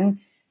can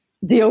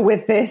deal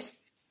with this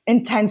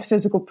intense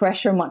physical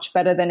pressure much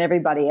better than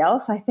everybody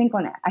else. I think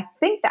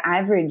the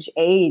average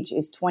age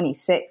is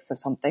 26 or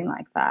something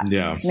like that.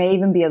 May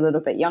even be a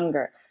little bit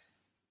younger.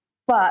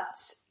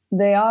 But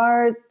they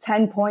are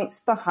 10 points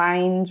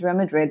behind Real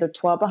Madrid. They're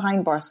 12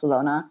 behind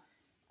Barcelona.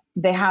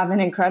 They have an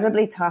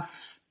incredibly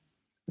tough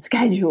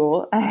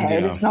schedule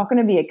ahead. It's not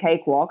going to be a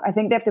cakewalk. I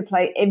think they have to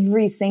play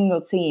every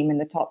single team in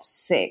the top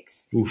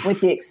 6,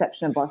 with the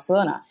exception of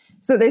Barcelona.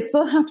 So they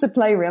still have to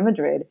play Real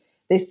Madrid.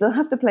 They still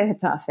have to play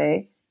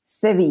Getafe,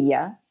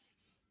 Sevilla,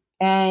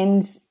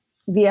 and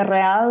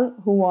Villarreal,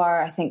 who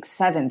are, I think,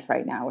 7th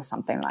right now or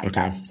something like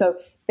that. So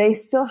they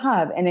still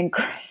have an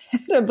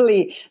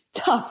incredibly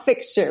tough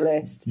fixture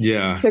list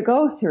to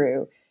go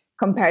through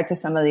compared to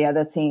some of the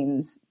other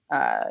teams,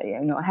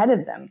 ahead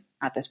of them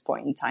at this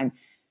point in time.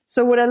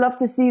 So would I love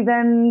to see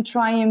them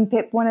try and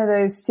pip one of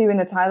those two in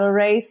the title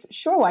race?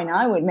 Sure, why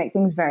not? It would make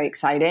things very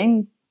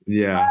exciting.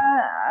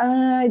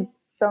 I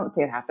don't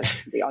see it happening,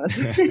 to be honest.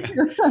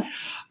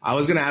 I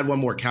was going to add one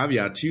more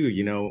caveat too,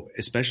 you know,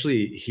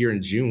 especially here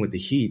in June with the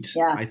heat.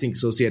 I think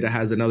Sociedad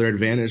has another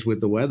advantage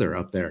with the weather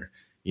up there.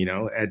 You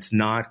know, it's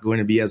not going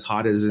to be as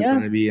hot as it's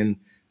going to be in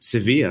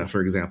Sevilla,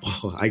 for example.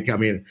 I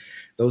mean,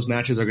 those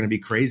matches are going to be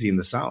crazy in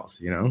the south,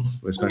 you know,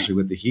 especially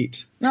with the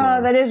heat.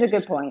 No, that is a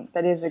good point.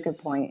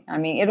 I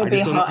mean, it'll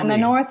be hot in the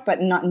north,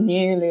 but not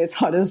nearly as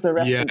hot as the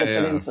rest of the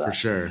peninsula.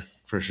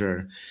 For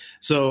sure.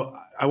 So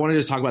I want to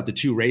just talk about the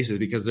two races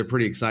because they're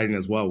pretty exciting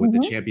as well. With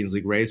the Champions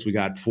League race, we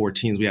got 4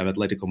 teams. We have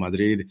Atletico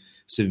Madrid,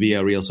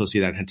 Sevilla, Real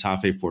Sociedad, and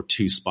Getafe for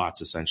 2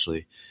 spots,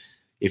 essentially.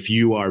 If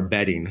you are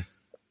betting,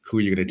 who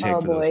are you going to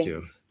take for those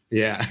two?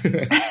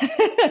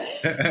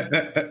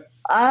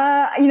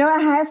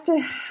 I've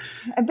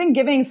been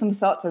giving some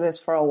thought to this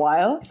for a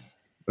while.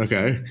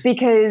 Okay.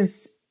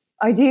 Because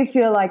I do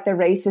feel like the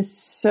race is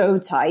so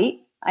tight.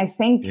 I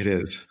think it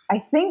is.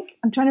 I'm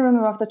trying to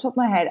remember off the top of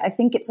my head. I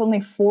think it's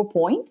only 4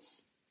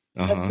 points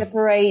that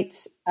separate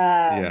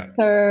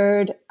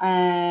third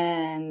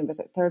and was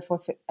it third,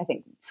 fourth, I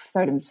think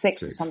third and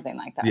sixth or something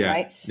like that,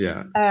 right?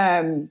 Yeah.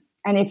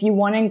 And if you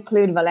want to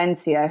include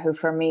Valencia, who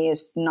for me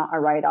is not a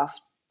write-off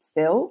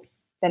still,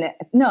 then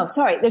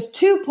there's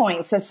 2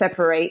 points that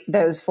separate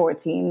those 4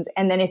 teams.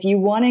 And then if you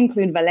want to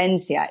include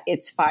Valencia,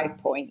 it's 5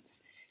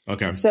 points.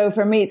 Okay. So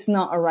for me, it's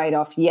not a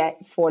write-off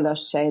yet for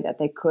Lusche that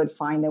they could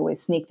find their way,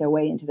 sneak their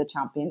way into the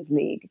Champions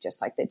League,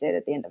 just like they did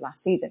at the end of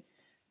last season.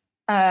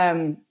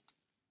 Because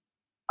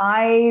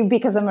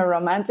I'm a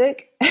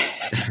romantic,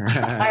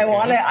 I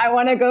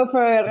want to go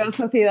for Real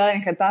Sociedad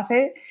and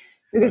Getafe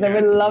because I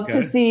would love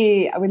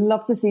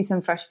to see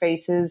some fresh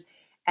faces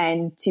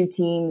and 2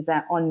 teams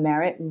that on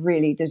merit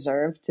really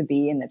deserve to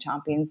be in the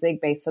Champions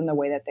League based on the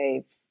way that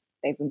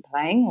they've been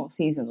playing all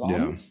season long.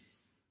 Yeah.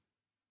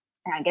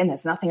 And again,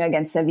 there's nothing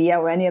against Sevilla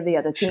or any of the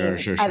other teams.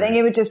 Sure. I think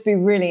it would just be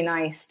really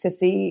nice to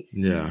see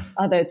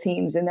other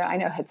teams in there. I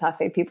know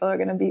Getafe people are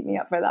going to beat me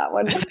up for that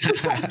one.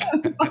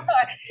 But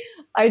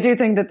I do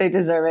think that they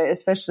deserve it,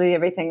 especially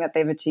everything that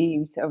they've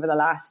achieved over the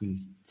last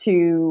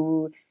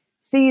 2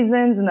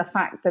 seasons and the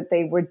fact that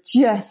they were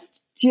they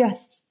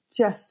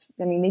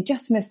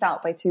just missed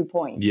out by 2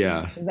 points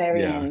at the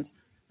very end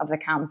of the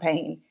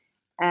campaign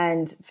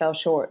and fell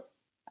short,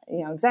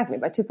 exactly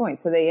by 2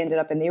 points. So they ended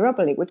up in the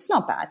Europa League, which is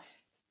not bad.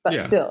 But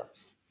still,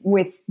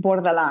 with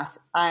Bordalas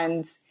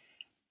and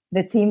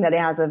the team that he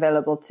has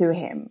available to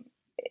him,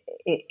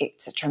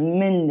 it's a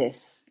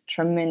tremendous,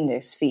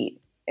 tremendous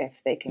feat if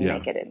they can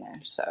make it in there.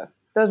 So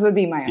those would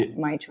be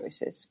my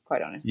choices,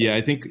 quite honestly. Yeah, I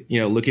think,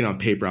 looking on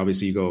paper,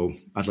 obviously you go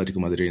Atletico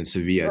Madrid and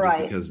Sevilla just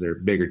because they're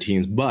bigger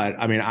teams. But,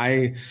 I mean,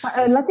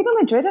 Atletico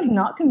Madrid have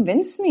not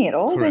convinced me at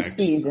all this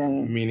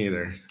season. Me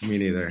neither.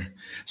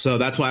 So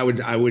that's why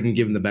I wouldn't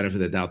give them the benefit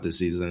of the doubt this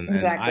season.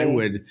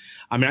 Exactly.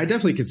 And I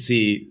definitely could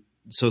see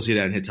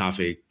Sociedad and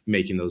Getafe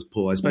making those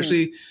pull,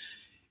 especially,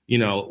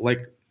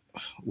 like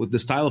with the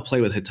style of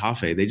play with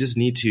Getafe, they just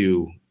need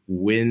to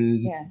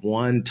win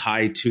 1,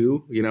 tie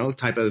 2,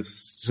 type of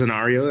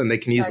scenario, and they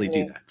can easily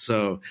do that.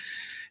 So,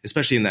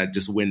 especially in that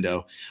just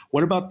window.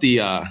 What about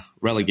the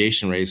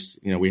relegation race?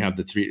 We have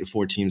the 3 or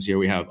 4 teams here.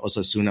 We have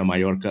Osasuna,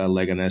 Mallorca,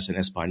 Leganés, and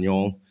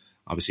Espanyol.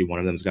 Obviously, one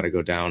of them's got to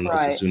go down.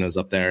 Right. Osasuna's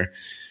up there.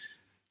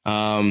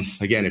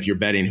 Again, if you're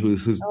betting,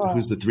 who's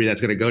the 3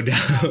 that's going to go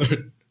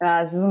down?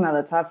 This is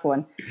another tough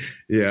one.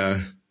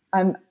 Yeah.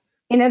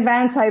 In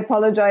advance, I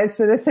apologize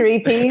to the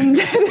 3 teams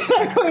that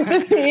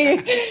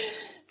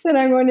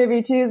I'm going to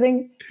be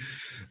choosing.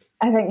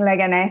 I think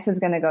Leganés is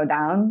going to go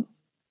down.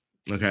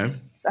 Okay.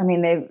 I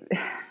mean,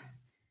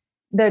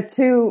 their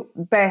 2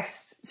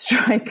 best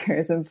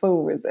strikers and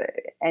forwards,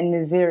 and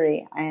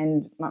Naziri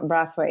and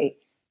Brathwaite,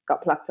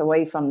 got plucked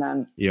away from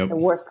them at the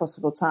worst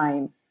possible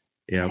time.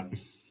 Yep.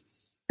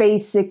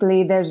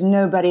 Basically, there's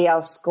nobody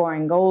else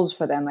scoring goals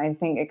for them, I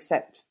think,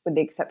 except with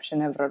the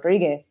exception of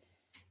Rodriguez.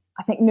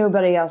 I think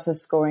nobody else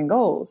is scoring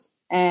goals.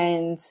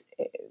 And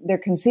they're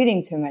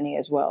conceding too many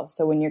as well.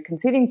 So when you're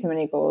conceding too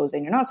many goals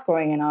and you're not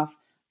scoring enough,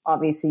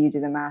 obviously you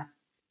do the math,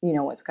 you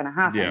know what's going to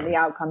happen. Yeah. The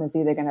outcome is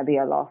either going to be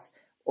a loss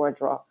or a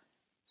draw.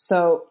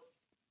 So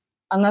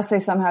unless they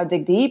somehow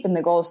dig deep and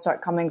the goals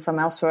start coming from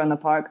elsewhere in the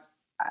park,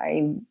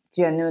 I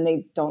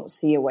genuinely don't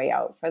see a way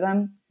out for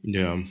them.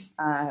 Yeah.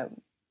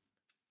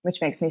 Which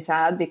makes me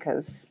sad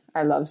because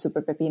I love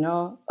Super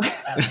Pepino.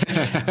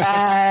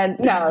 And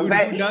no, who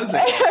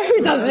doesn't?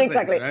 Who doesn't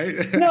exactly?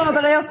 Right? No,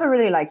 but I also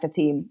really like the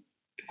team.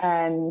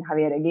 And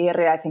Javier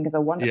Aguirre, I think, is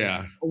a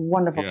wonderful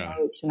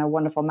coach and a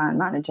wonderful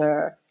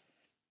manager.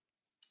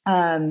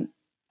 I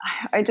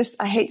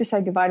hate to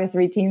say goodbye to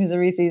 3 teams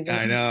every season.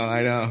 I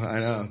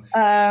know.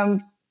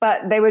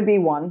 But they would be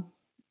one.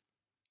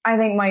 I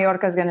think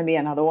Mallorca is going to be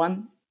another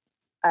one.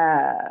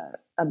 A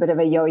bit of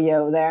a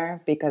yo-yo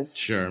there because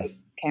they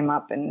came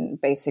up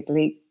and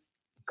basically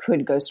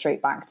could go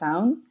straight back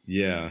down.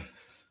 Yeah.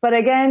 But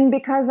again,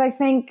 because I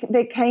think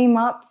they came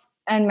up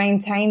and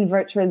maintained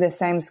virtually the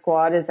same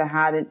squad as they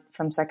had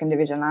from second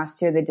division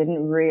last year, they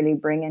didn't really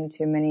bring in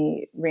too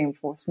many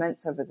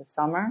reinforcements over the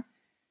summer.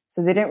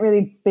 So they didn't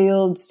really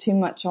build too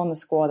much on the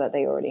squad that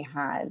they already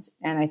had.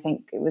 And I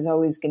think it was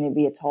always going to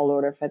be a tall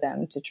order for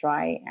them to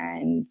try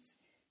and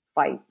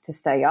fight to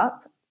stay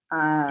up.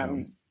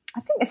 I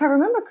think, if I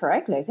remember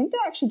correctly, I think they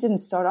actually didn't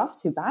start off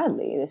too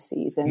badly this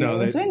season. No,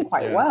 they were doing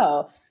quite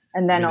well.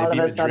 And then all of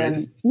a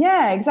sudden,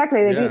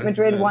 exactly. They beat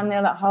Madrid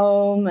 1-0 at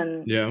home.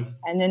 And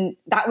then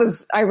that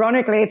was,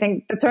 ironically, I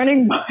think, the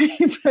turning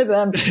point for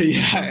them.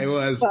 Yeah, it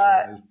was.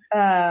 But,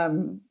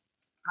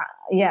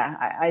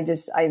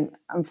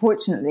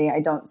 unfortunately, I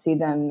don't see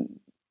them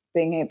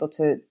being able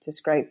to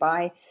scrape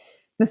by.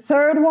 The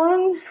third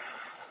one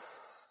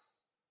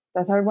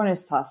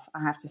is tough,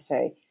 I have to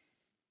say.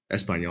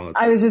 Espanyol.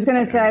 I was just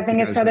going to say, I think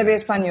it's got to be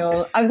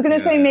Espanyol. I was going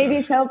to say maybe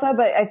Celta,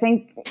 but I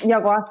think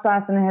Iago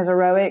Aspas and his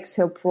heroics,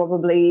 he'll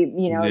probably,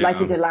 like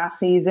he did last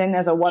season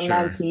as a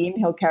one-man team,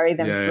 he'll carry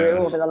them through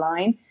over the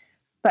line.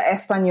 But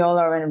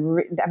Espanyol are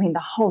the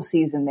whole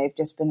season they've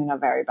just been in a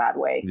very bad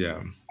way.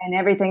 Yeah. And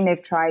everything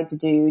they've tried to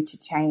do to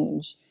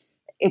change,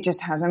 it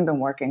just hasn't been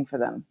working for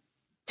them.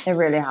 It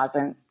really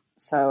hasn't.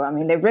 So, I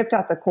mean, they ripped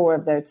out the core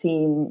of their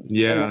team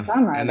in the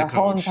summer, and the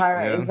whole coach.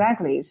 entire,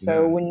 exactly.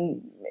 So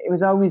when it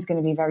was always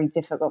going to be very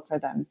difficult for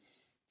them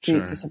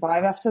to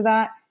survive after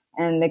that.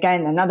 And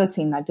again, another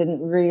team that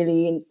didn't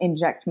really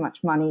inject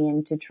much money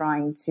into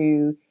trying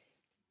to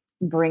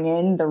bring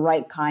in the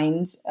right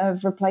kind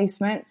of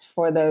replacements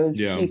for those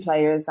key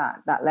players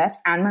that left,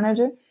 and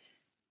manager.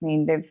 I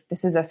mean,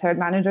 this is a third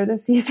manager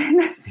this season.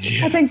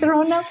 I think they're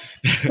on now.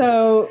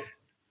 So,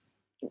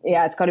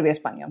 yeah, it's got to be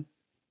Espanyol.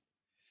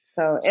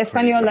 So,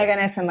 Espanyol,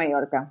 Leganés, and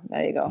Mallorca.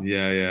 There you go.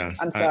 Yeah.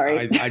 I'm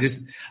sorry. I just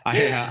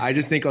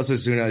think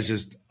Osasuna is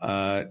just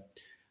a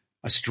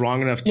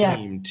strong enough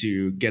team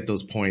to get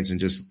those points and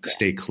just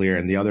stay clear.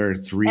 And the other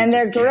three, and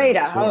they're great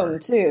at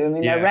home too. I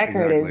mean, their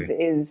record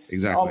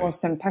is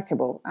almost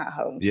impeccable at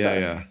home.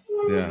 Yeah.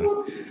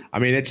 I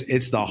mean,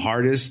 it's the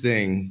hardest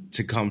thing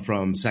to come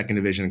from second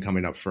division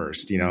coming up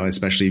first,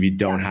 especially if you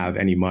don't have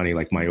any money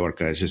like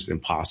Mallorca. It's just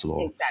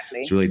impossible.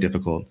 Exactly. It's really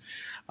difficult.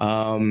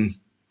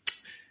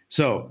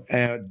 So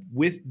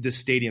with the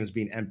stadiums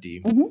being empty,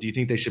 do you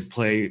think they should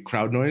play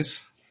crowd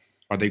noise?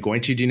 Are they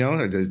going to? Do you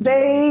know?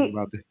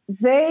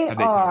 They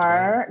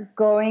are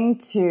going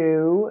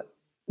to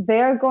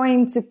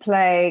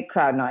play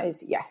crowd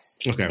noise. Yes.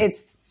 Okay.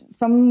 It's,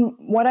 from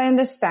what I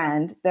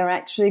understand, they're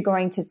actually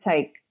going to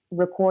take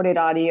recorded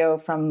audio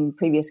from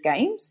previous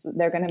games.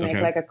 They're going to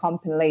make like a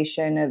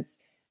compilation of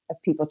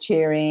people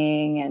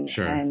cheering and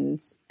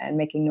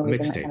making noise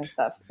and that kind of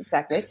stuff.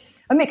 Exactly.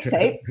 A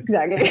mixtape.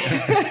 Exactly.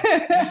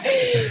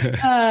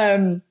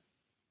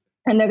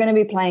 And they're going to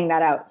be playing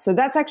that out. So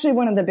that's actually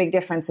one of the big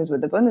differences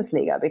with the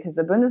Bundesliga, because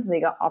the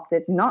Bundesliga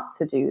opted not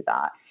to do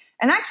that.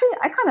 And actually,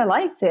 I kind of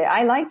liked it.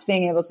 I liked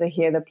being able to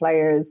hear the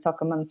players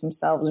talk amongst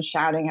themselves and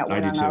shouting at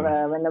one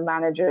another, and the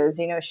managers,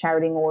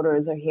 shouting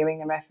orders or hearing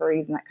the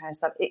referees and that kind of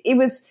stuff. It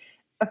was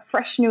a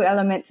fresh new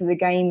element to the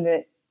game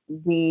that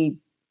we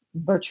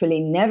virtually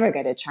never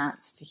get a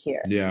chance to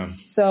hear. Yeah.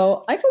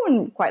 So I, for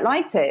one, quite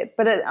liked it.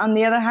 But on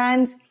the other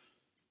hand,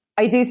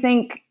 I do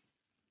think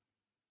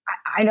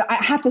I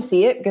have to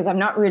see it, because I'm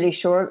not really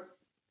sure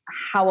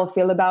how I'll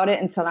feel about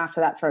it until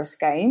after that first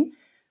game.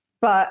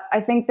 But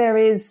I think there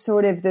is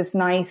sort of this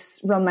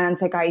nice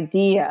romantic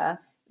idea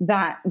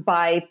that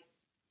by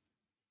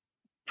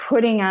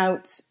putting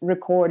out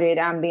recorded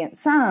ambient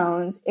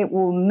sound, it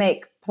will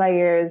make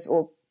players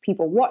or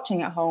people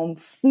watching at home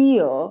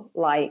feel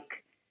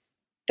like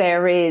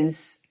there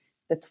is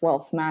the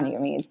 12th man. I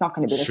mean, it's not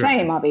going to be the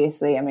same,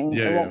 obviously. I mean,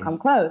 it won't come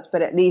close,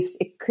 but at least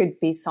it could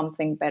be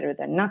something better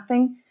than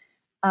nothing.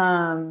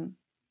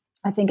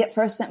 I think at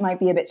first it might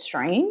be a bit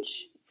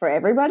strange for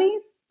everybody,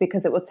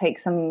 because it will take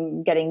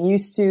some getting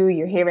used to.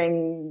 You're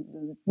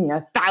hearing,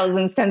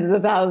 thousands, tens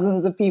of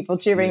thousands of people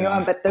cheering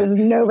on, but there's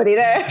nobody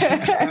there.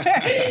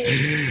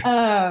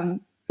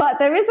 But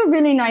there is a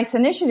really nice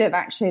initiative,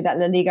 actually, that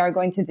La Liga are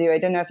going to do. I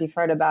don't know if you've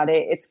heard about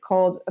it. It's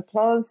called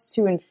Applause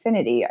to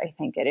Infinity, I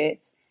think it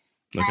is.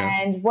 Okay.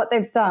 And what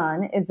they've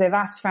done is they've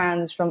asked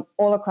fans from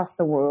all across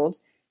the world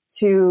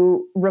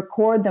to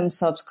record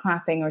themselves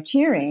clapping or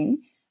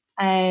cheering.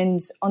 And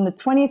on the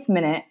 20th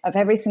minute of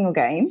every single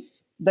game,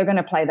 they're going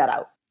to play that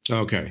out.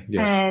 Okay.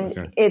 Yes.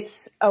 And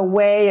it's a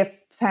way of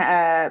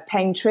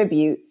paying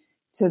tribute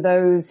to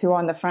those who are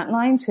on the front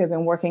lines, who have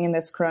been working in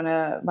this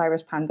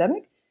coronavirus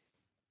pandemic.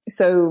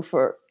 So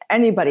for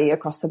anybody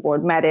across the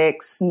board,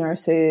 medics,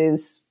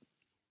 nurses,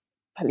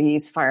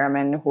 police,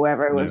 firemen,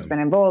 whoever has been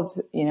involved,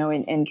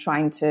 in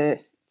trying to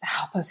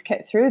help us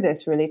get through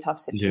this really tough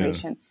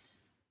situation,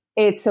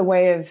 it's a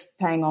way of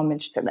paying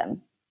homage to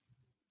them.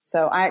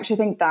 So I actually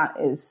think that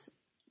is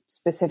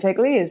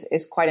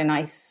quite a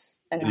nice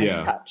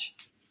touch.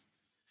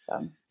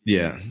 So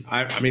yeah,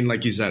 I mean,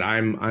 like you said,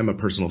 I'm a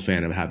personal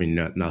fan of having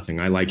nothing.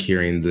 I like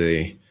hearing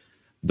the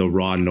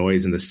raw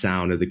noise and the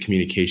sound of the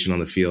communication on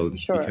the field,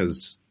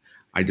 because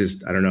I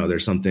don't know,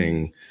 there's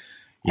something.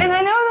 And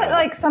I know that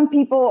like some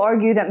people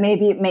argue that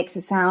maybe it makes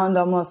it sound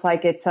almost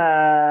like it's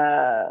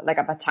like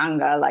a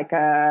pachanga, like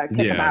a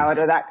kickabout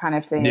or that kind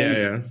of thing.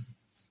 Yeah.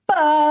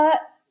 But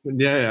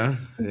Yeah.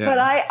 But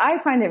I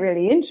find it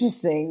really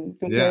interesting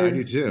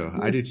because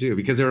I do too,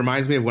 because it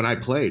reminds me of when I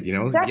played,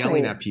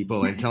 yelling at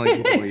people and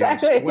telling people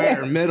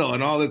square, middle,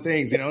 and all the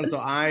things, So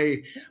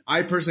I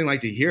personally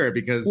like to hear it,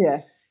 because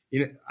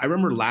I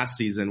remember last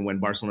season when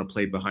Barcelona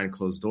played behind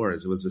closed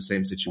doors, it was the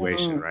same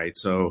situation, right?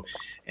 So,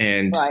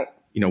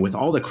 with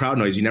all the crowd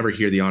noise, you never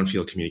hear the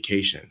on-field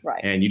communication,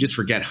 and you just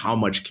forget how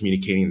much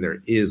communicating there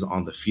is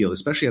on the field,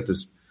 especially at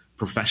this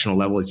professional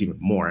level. It's even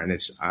more, and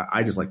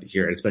I just like to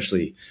hear it,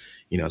 especially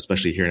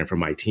hearing it from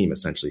my team,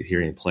 essentially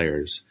hearing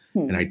players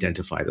and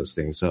identify those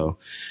things. So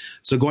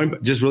going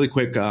just really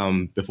quick,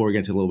 before we get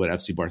into a little bit of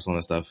FC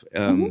Barcelona stuff,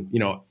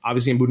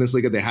 obviously in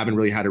Bundesliga, they haven't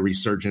really had a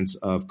resurgence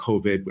of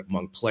COVID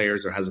among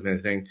players. There hasn't been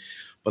anything,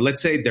 but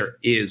let's say there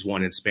is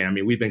one in Spain. I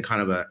mean, we've been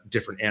kind of a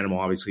different animal,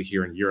 obviously,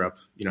 here in Europe,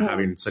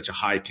 having such a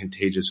high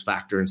contagious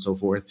factor and so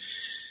forth.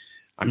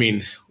 I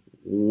mean,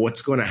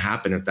 what's going to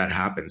happen if that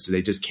happens? Do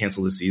they just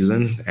cancel the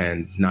season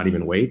and not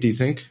even wait, do you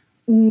think?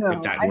 No.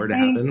 If that were to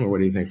happen, or what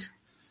do you think?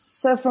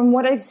 So from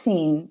what I've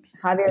seen,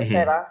 Javier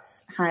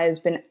Tebas has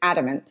been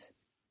adamant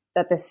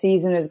that the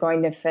season is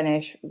going to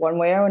finish one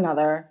way or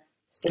another,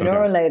 sooner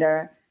or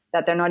later,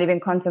 that they're not even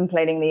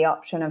contemplating the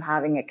option of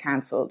having it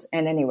cancelled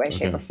in any way,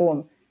 shape, or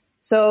form.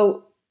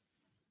 So,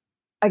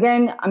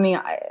 again, I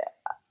mean,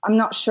 I'm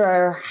not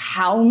sure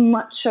how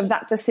much of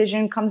that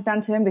decision comes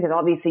down to him, because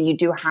obviously you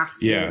do have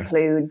to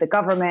include the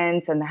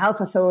government and the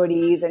health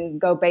authorities and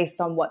go based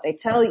on what they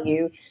tell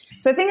you.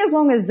 So I think as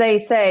long as they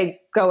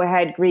say, go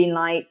ahead, green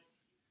light,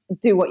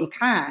 do what you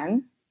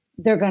can,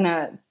 they're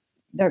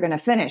gonna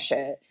finish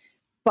it.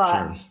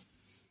 But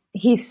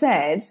he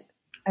said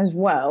as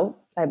well,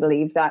 I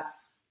believe, that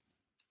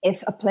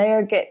if a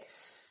player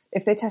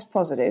if they test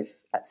positive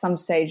at some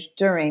stage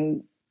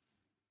during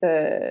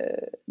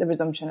the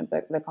resumption of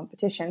the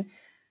competition,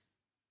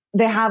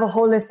 they have a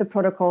whole list of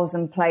protocols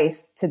in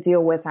place to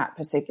deal with that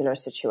particular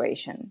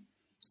situation.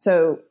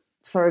 So,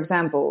 for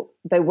example,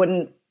 they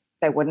wouldn't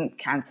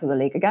cancel the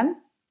league again.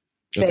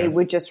 They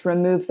would just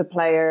remove the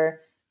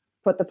player,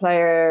 put the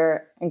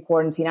player in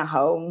quarantine at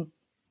home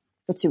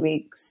for 2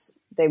 weeks.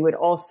 They would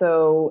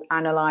also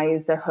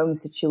analyze their home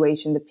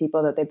situation, the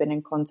people that they've been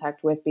in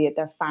contact with, be it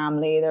their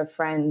family, their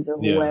friends, or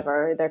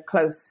whoever, their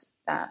close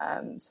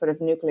sort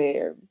of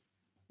nuclear,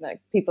 like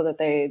people that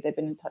they've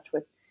been in touch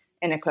with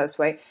in a close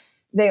way.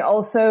 They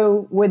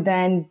also would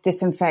then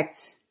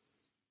disinfect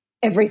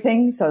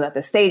everything, so that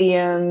the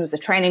stadiums, the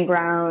training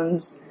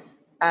grounds,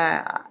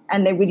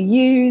 and they would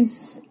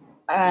use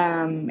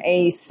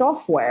a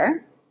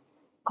software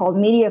called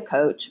Media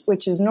Coach,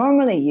 which is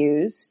normally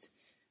used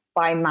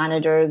by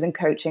managers and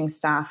coaching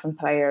staff and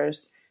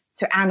players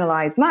to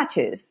analyze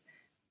matches.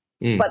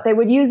 But they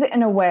would use it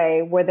in a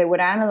way where they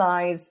would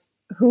analyze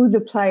who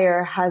the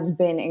player has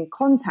been in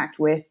contact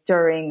with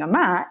during a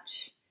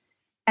match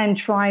and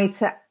try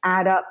to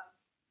add up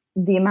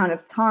the amount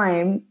of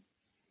time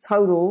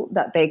total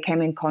that they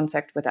came in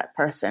contact with that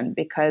person,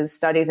 because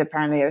studies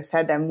apparently have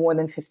said that more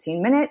than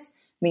 15 minutes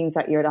means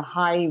that you're at a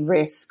high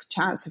risk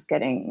chance of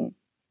getting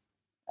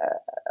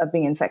of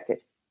being infected.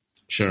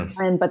 Sure.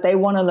 But they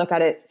want to look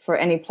at it for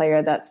any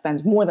player that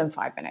spends more than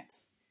 5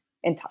 minutes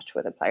in touch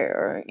with a player,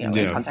 or in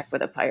contact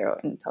with a player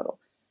in total.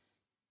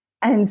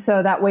 And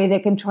so that way they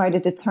can try to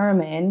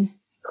determine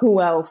who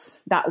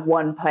else that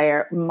one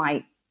player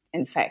might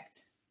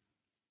infect.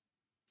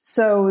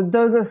 So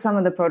those are some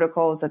of the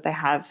protocols that they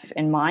have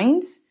in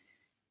mind.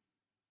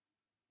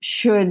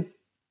 Should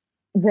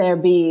there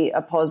be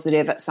a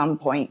positive at some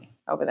point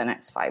over the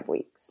next 5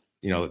 weeks?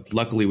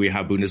 Luckily we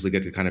have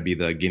Bundesliga to kind of be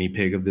the guinea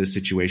pig of this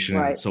situation.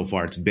 Right. And so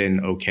far it's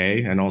been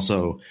okay. And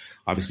also,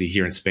 obviously,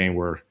 here in Spain,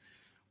 we're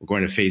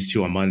going to phase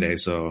 2 on Monday.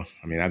 So,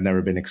 I mean, I've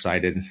never been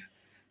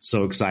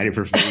so excited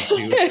for phase 2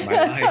 in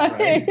my life,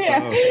 right? So,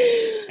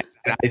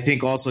 and I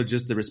think also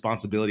just the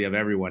responsibility of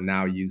everyone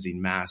now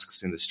using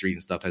masks in the street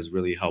and stuff has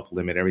really helped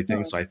limit everything.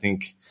 Right. So I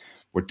think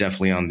we're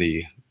definitely on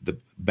the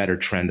better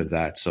trend of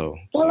that.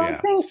 I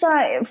think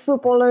that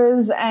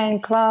footballers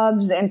and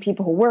clubs and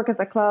people who work at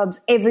the clubs,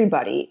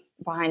 everybody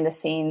behind the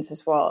scenes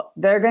as well,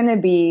 they're going to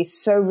be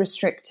so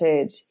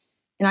restricted.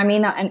 And I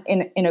mean that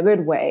in a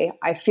good way.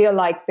 I feel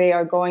like they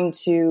are going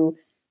to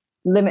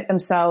limit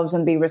themselves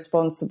and be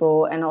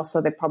responsible. And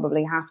also they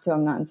probably have to,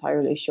 I'm not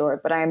entirely sure.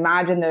 But I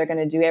imagine they're going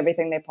to do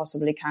everything they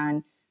possibly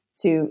can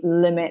to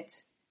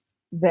limit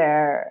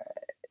their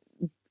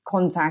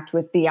contact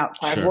with the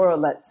outside world,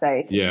 let's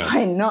say, to try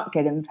and not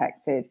get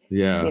infected.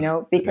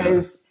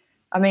 Because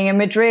I mean, in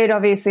Madrid,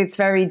 obviously it's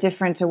very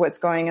different to what's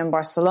going on in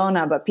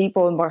Barcelona, but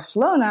people in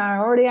Barcelona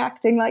are already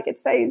acting like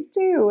it's phase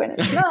 2 and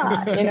it's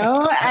not,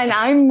 and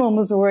I'm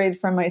almost worried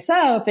for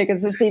myself,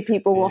 because to see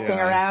people walking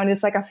around,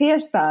 it's like a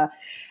fiesta.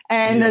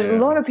 And there's a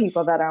lot of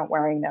people that aren't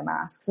wearing their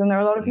masks, and there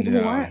are a lot of people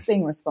who aren't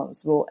being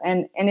responsible.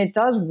 And it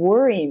does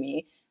worry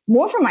me.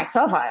 More for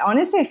myself, I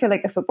feel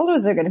like the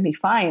footballers are going to be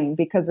fine,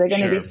 because they're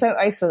going to be so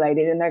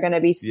isolated, and they're going to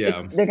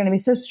be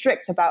so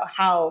strict about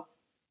how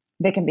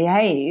they can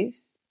behave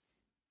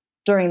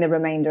during the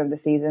remainder of the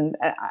season.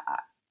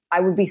 I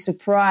would be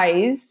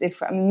surprised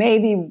if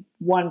maybe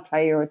one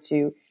player or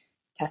two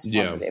test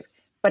positive.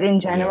 But in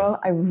general,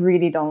 I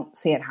really don't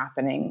see it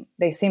happening.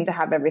 They seem to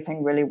have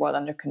everything really well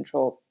under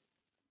control.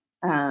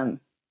 I'm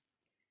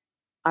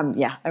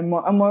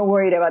more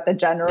worried about the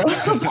general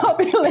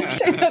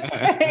population of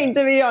Spain,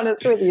 to be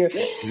honest with you.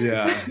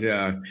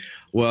 Yeah.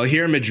 Well,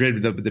 here in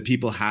Madrid, the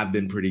people have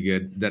been pretty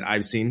good that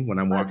I've seen when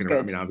I'm walking around.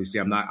 I mean, obviously,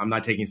 I'm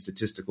not taking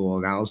statistical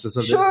analysis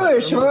of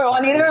this. Sure.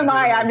 Well, neither am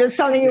I. I'm just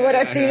telling you what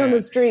I've seen on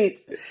the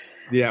streets.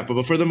 Yeah,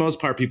 but for the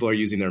most part, people are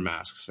using their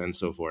masks and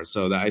so forth.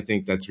 So I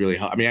think that's really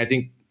helpful. I mean, I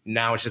think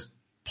now it's just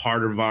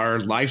part of our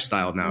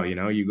lifestyle now.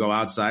 You go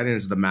outside and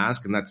it's the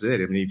mask, and that's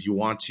it. I mean, if you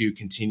want to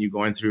continue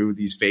going through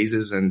these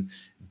phases and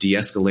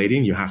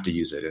de-escalating, you have to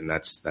use it, and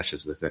that's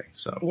just the thing.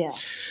 So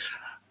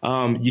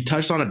you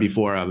touched on it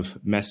before of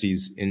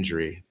Messi's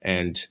injury,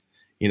 and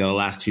the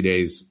last 2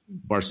 days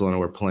Barcelona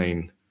were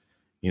playing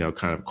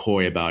kind of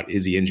coy about,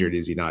 is he injured,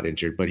 is he not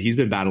injured, but he's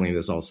been battling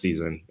this all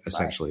season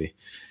essentially.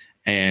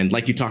 Right. And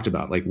like you talked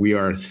about, like, we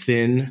are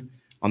thin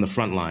on the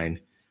front line,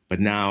 but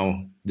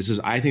now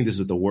I think this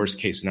is the worst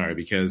case scenario,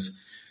 because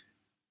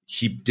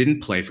he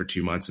didn't play for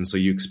 2 months. And so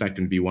you expect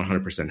him to be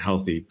 100%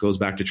 healthy, goes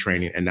back to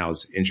training, and now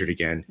is injured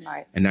again.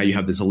 Right. And now you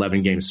have this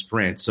 11-game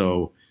sprint.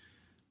 So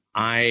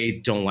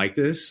I don't like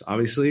this,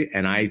 obviously.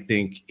 And I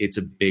think it's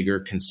a bigger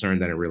concern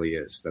than it really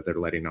is that they're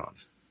letting on.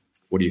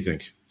 What do you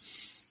think?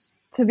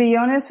 To be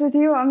honest with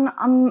you,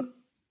 I'm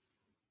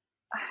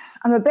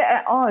a bit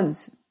at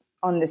odds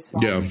on this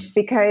one,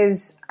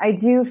 because I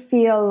do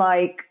feel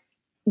like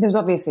there's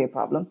obviously a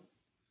problem.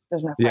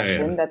 There's no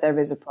question that there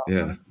is a problem.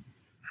 Yeah.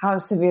 How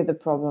severe the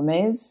problem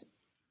is,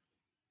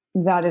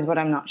 that is what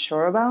I'm not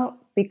sure about,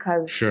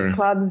 because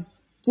clubs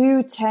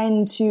do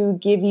tend to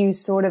give you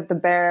sort of the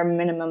bare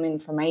minimum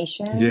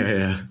information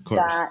of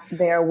course. that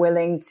they are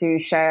willing to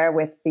share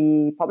with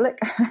the public.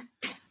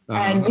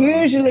 And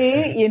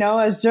usually, you know,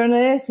 as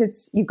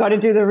journalists, you've got to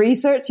do the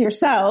research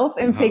yourself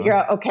and figure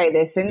out, okay,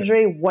 this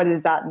injury, what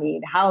does that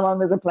mean? How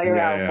long is a player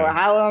out for?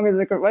 How long is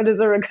what is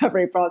the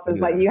recovery process?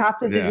 Like, you have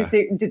to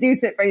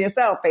deduce it for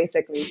yourself,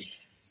 basically.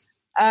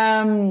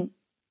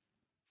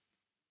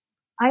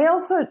 I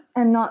also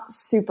am not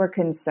super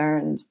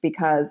concerned,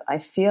 because I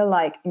feel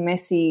like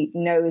Messi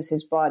knows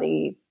his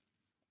body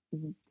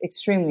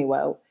extremely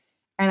well.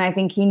 And I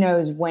think he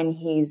knows when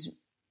he's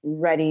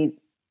ready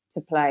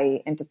to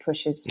play and to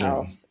push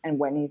himself and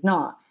when he's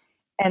not.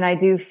 And I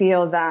do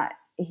feel that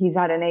he's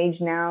at an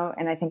age now,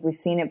 and I think we've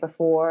seen it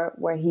before,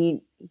 where he's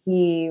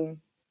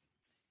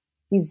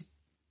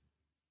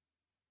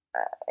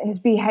his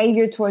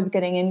behavior towards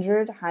getting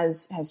injured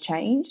has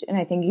changed, and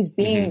I think he's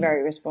being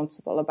very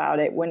responsible about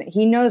it. When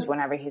he knows,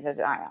 whenever he says,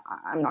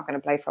 I'm not going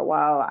to play for a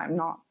while, I'm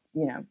not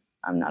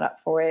up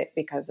for it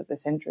because of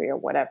this injury or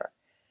whatever.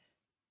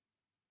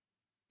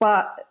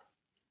 But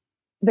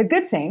the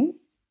good thing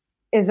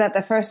is that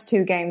the first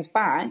 2 games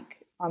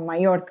back on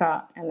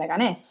Mallorca and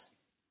Leganés,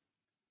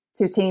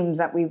 2 teams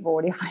that we've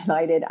already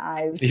highlighted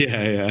as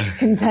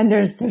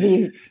contenders to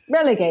be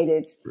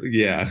relegated.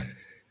 Yeah.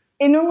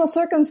 In normal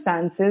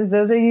circumstances,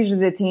 those are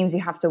usually the teams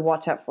you have to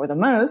watch out for the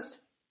most,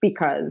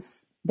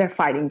 because they're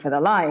fighting for their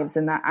lives,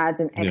 and that adds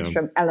an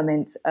extra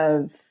element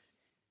of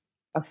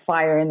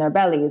fire in their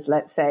bellies,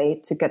 let's say,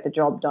 to get the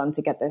job done,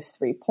 to get those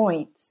 3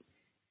 points.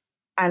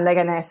 And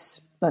Leganés,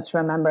 let's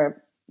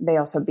remember, they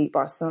also beat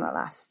Barcelona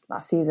last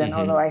season,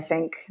 although I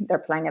think they're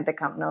playing at the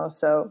Camp Nou,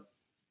 so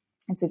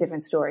it's a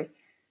different story.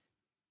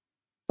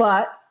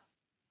 But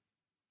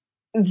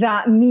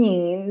that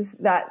means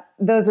that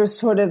those are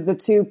sort of the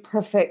 2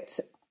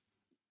 perfect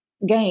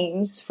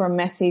games for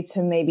Messi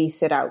to maybe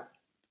sit out.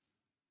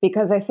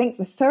 Because I think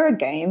the 3rd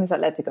game is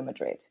Atletico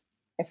Madrid,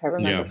 if I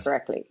remember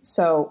correctly.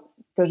 So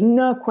there's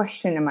no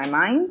question in my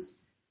mind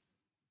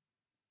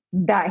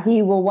that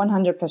he will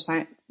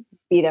 100%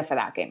 be there for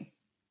that game.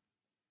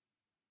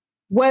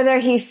 Whether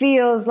he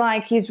feels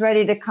like he's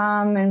ready to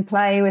come and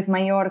play with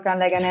Mallorca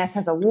and Leganés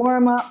as a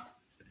warm-up,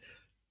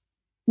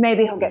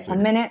 maybe he'll get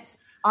some minutes.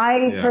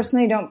 I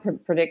personally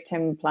don't predict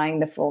him playing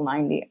the full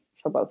 90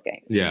 for both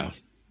games.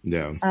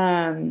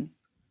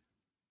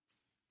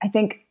 I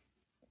think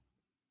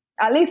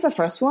at least the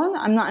first one,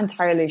 I'm not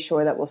entirely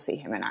sure that we'll see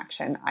him in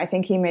action. I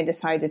think he may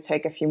decide to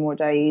take a few more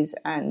days,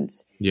 and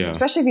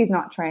especially if he's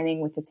not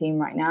training with the team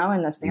right now.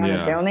 And let's be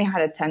honest, they only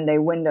had a 10-day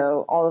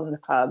window, all of the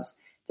clubs,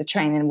 to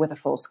train in with a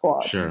full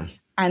squad. Sure.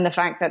 And the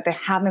fact that they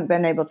haven't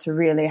been able to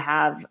really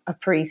have a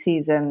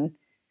preseason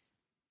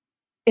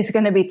is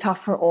going to be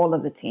tough for all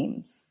of the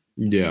teams.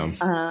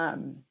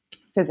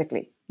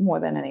 Physically, more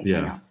than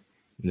anything else.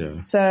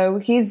 So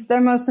he's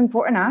their most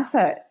important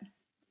asset.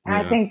 And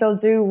I think they'll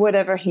do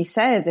whatever he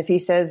says. If he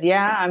says,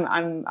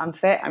 I'm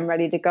fit, I'm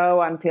ready to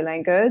go, I'm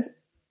feeling good,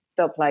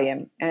 they'll play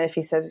him. And if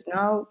he says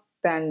no,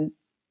 then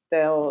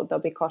they'll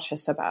be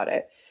cautious about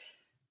it.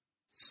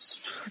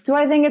 Do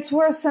I think it's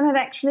worse than it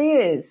actually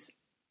is?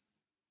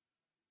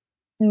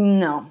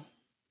 No.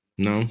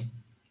 I'm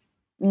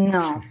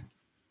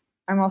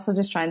also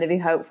just trying to be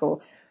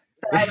hopeful.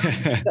 But I don't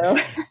think so.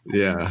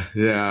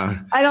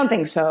 I don't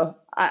think so.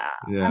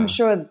 I'm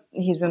sure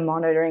he's been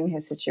monitoring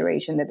his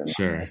situation. They've been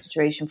monitoring his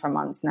situation for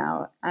months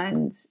now.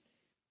 And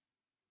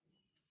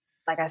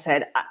like I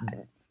said,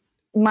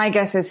 my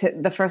guess is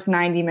the first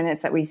 90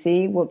 minutes that we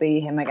see will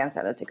be him against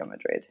Atletico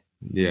Madrid.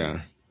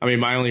 Yeah. I mean,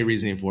 my only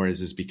reasoning for it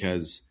is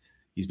because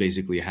he's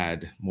basically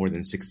had more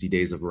than 60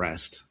 days of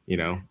rest, you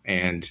know?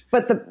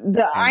 But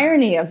the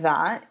irony of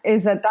that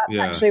is that that's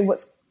actually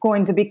what's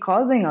going to be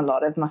causing a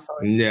lot of muscle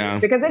injury.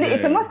 Because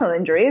it's a muscle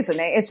injury, isn't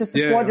it? It's just a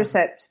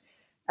quadriceps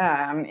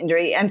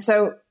injury. And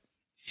so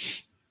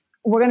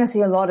we're going to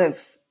see a lot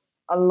of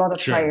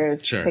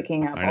players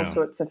picking up all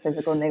sorts of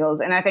physical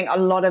niggles. And I think a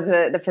lot of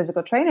the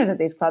physical trainers at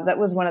these clubs, that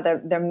was one of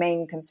their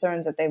main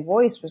concerns that they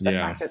voiced, was the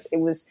fact that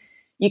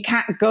you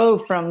can't go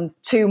from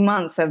 2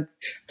 months of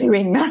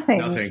doing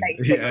nothing.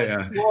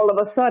 All of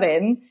a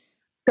sudden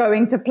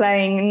going to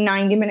playing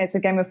 90 minutes a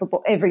game of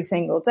football every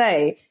single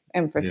day.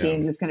 And for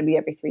teams, it's going to be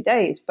every 3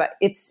 days. But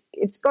it's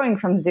going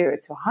from 0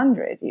 to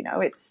 100, you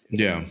know.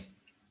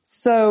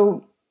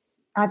 So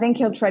I think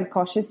he'll tread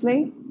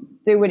cautiously,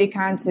 do what he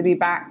can to be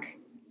back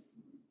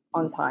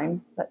on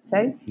time, let's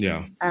say,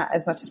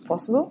 as much as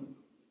possible.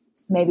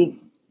 Maybe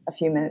a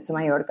few minutes in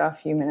Mallorca, a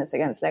few minutes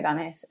against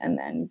Leganes, and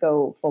then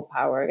go full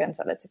power against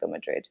Atletico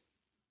Madrid.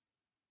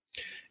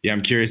 Yeah,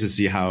 I'm curious to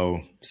see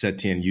how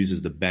Setien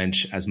uses the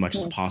bench as much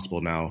as possible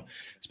now,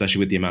 especially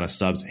with the amount of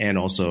subs and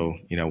also,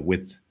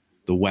 with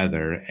the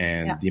weather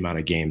and the amount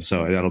of games.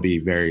 So that'll be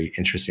very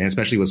interesting,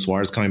 especially with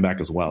Suarez coming back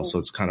as well. So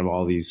it's kind of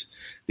all these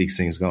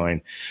things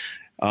going.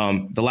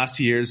 The last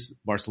 2 years,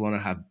 Barcelona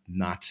have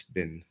not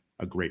been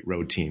a great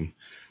road team.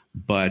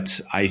 But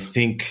I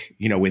think,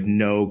 with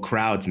no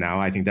crowds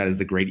now, I think that is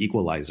the great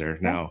equalizer.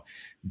 Now,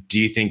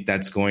 do you think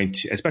that's going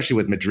to, especially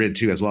with Madrid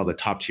too, as well, the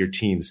top tier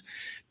teams,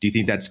 do you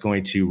think that's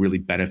going to really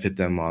benefit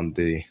them on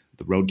the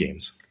road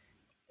games?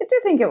 I do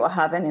think it will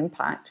have an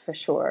impact for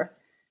sure,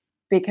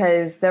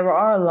 because there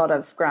are a lot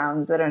of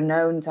grounds that are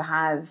known to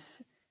have,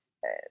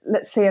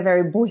 let's say, a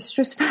very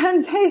boisterous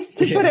fan base,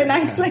 to put it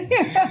nicely.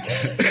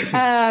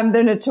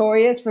 They're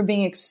notorious for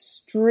being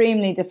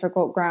extremely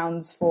difficult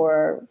grounds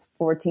for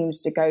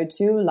teams to go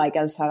to, like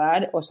El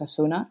Sadar or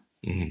Osasuna.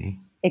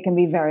 Mm-hmm. It can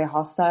be a very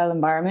hostile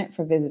environment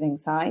for visiting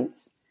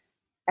sides.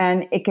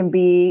 And it can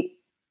be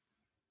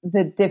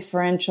the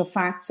differential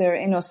factor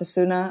in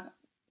Osasuna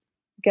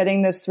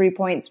getting those 3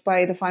 points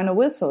by the final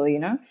whistle,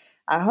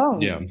 at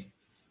home. Yeah.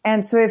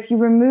 And so if you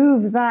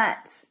remove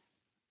that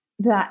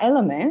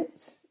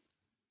element,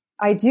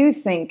 I do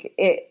think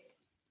it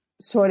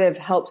sort of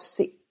helps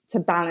to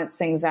balance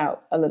things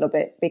out a little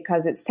bit,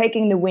 because it's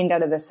taking the wind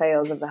out of the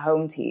sails of the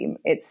home team.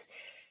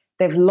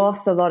 They've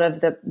lost a lot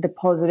of the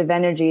positive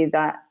energy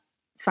that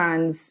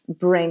fans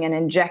bring and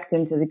inject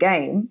into the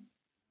game.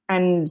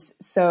 And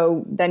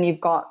so then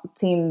you've got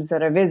teams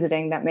that are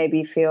visiting that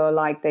maybe feel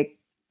like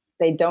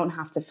they don't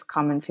have to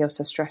come and feel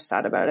so stressed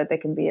out about it. They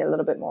can be a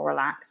little bit more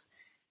relaxed.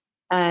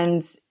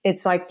 And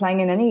it's like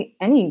playing in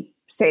any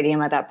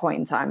stadium at that point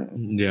in time.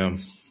 Yeah.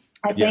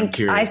 I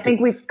think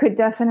we could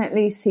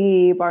definitely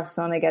see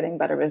Barcelona getting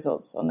better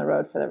results on the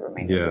road for the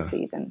remainder of the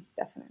season.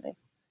 Definitely.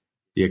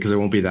 Yeah, because there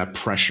won't be that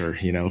pressure,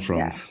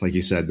 from, like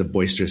you said, the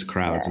boisterous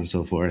crowds and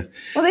so forth.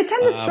 Well, they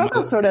tend to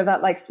struggle sort of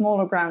at like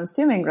smaller grounds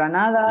too. In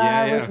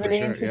Granada was really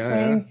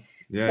interesting.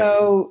 Yeah.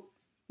 So,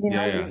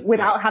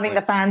 without having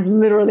the fans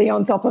literally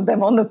on top of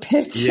them on the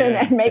pitch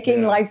and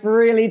making life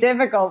really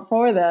difficult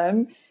for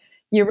them,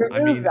 you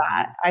remove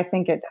that. I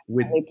think it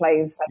definitely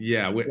plays.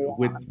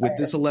 With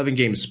this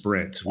 11-game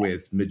sprint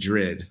with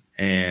Madrid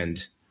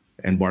and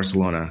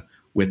Barcelona,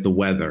 with the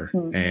weather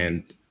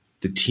and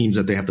the teams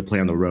that they have to play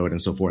on the road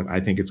and so forth, I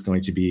think it's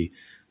going to be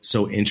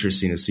so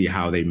interesting to see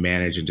how they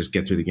manage and just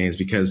get through the games,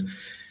 because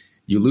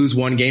you lose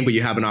one game, but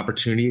you have an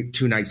opportunity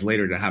 2 nights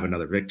later to have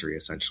another victory,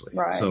 essentially.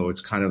 Right. So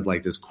it's kind of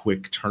like this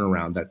quick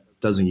turnaround that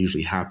doesn't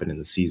usually happen in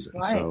the season.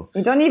 Right. So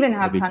you don't even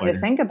have time to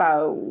think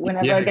about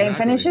whenever a game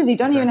finishes. You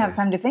don't even have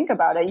time to think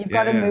about it. You've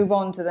got to move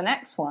on to the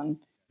next one.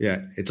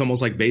 Yeah, it's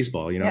almost like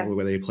baseball,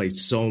 where they play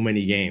so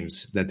many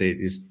games that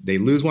they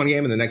lose one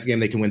game and the next game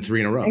they can win 3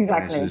 in a row.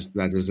 Exactly.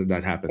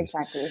 That happens.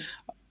 Exactly.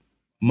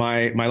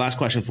 My last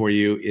question for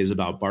you is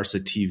about Barca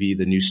TV,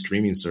 the new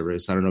streaming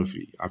service. I don't know if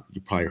you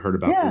probably heard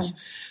about this.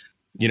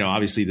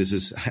 Obviously this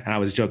is, and I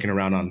was joking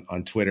around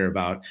on Twitter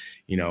about,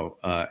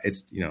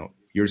 it's,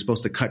 you're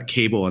supposed to cut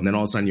cable and then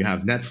all of a sudden you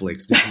have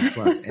Netflix, Disney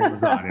Plus,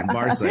 Amazon, and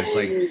Barca. It's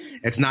like,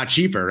 it's not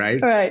cheaper,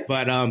 right? Right.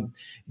 But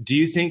do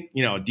you think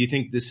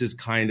this is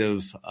kind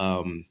of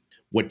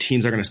what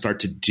teams are going to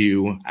start to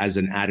do as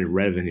an added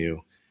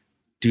revenue,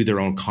 do their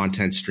own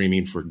content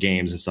streaming for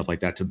games and stuff like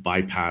that to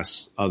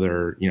bypass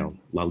other,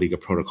 La Liga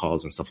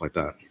protocols and stuff like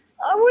that?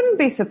 I wouldn't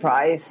be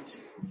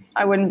surprised.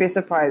 I wouldn't be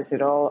surprised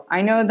at all.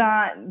 I know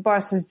that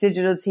Barca's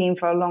digital team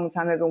for a long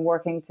time have been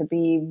working to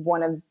be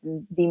one of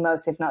the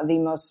most, if not the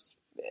most,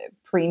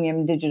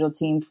 premium digital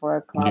team for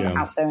a club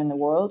out there in the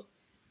world.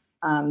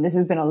 This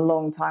has been a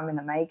long time in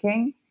the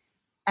making.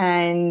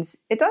 And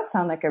it does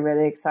sound like a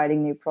really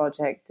exciting new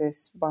project,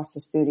 this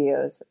Barca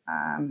Studios,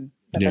 that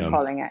they're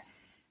calling it.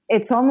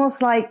 It's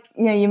almost like,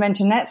 you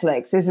mentioned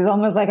Netflix. This is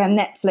almost like a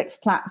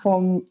Netflix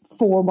platform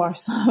for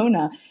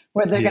Barcelona,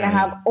 where they're going to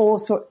have all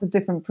sorts of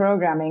different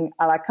programming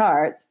a la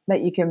carte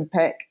that you can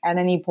pick at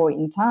any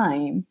point in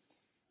time.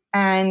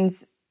 And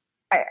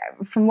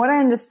from what I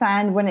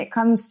understand, when it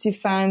comes to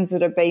fans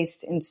that are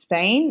based in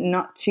Spain,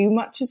 not too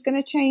much is going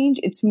to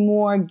change. It's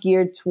more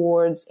geared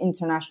towards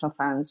international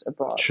fans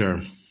abroad.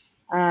 Sure.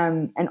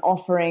 And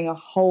offering a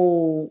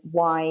whole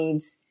wide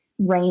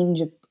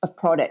range of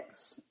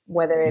products,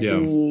 whether it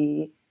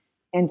be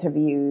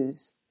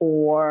interviews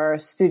or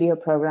studio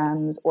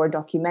programs or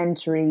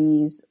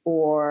documentaries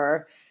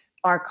or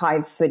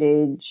archive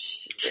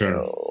footage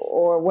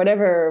or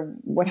whatever,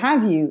 what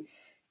have you.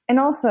 And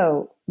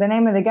also, the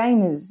name of the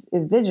game is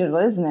digital,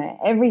 isn't it?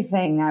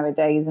 Everything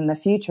nowadays in the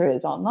future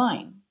is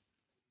online.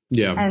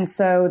 Yeah. And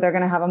so they're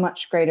going to have a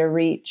much greater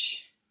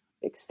reach,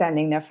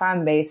 extending their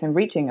fan base and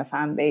reaching a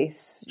fan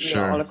base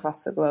all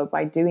across the globe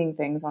by doing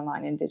things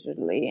online and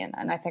digitally.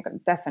 And I think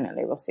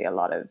definitely we'll see a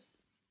lot of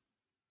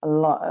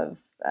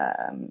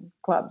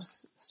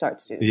clubs start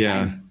to do the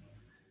same.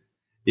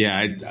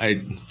 Yeah,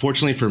 I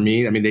fortunately for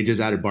me, I mean, they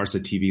just added Barca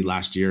TV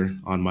last year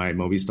on my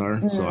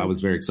Movistar. So I was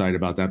very excited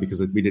about that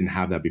because we didn't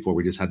have that before.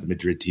 We just had the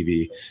Madrid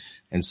TV.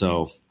 And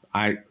so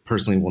I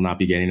personally will not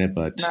be getting it,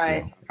 but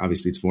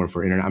obviously it's more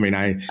for internet. I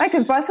mean,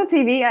 because Barca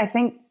TV, I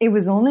think it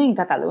was only in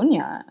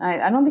Catalonia.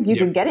 I don't think you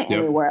could get it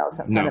anywhere else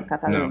outside of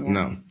Catalonia.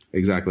 No,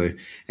 exactly.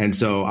 And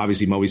so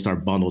obviously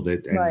Movistar bundled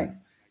it. And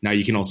now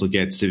you can also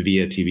get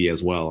Sevilla TV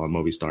as well on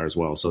Movistar as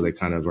well. So they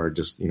kind of are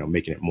just,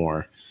 making it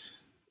more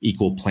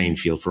equal playing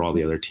field for all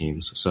the other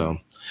teams. So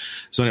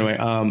anyway,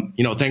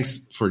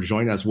 thanks for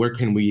joining us. Where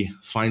can we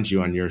find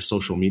you on your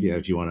social media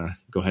if you want to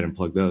go ahead and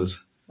plug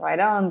those? Right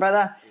on,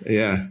 brother.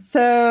 Yeah.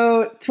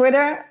 So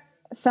Twitter,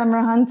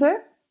 Semra Hunter,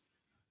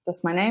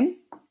 just my name.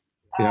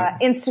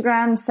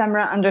 Instagram,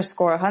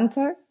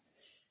 Semra_Hunter.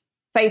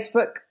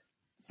 Facebook,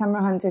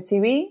 Semra Hunter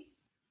TV.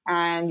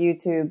 And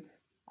YouTube,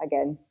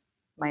 again,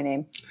 my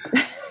name.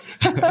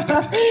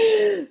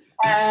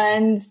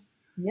 And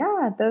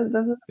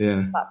those are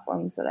the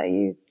platforms that I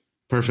use.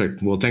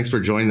 Perfect. Well, thanks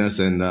for joining us.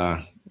 And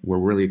we're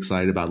really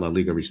excited about La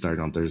Liga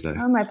restarting on Thursday.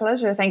 Oh, my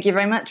pleasure. Thank you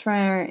very much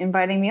for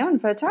inviting me on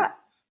for a chat.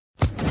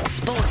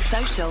 Sports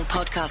Social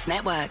Podcast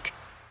Network.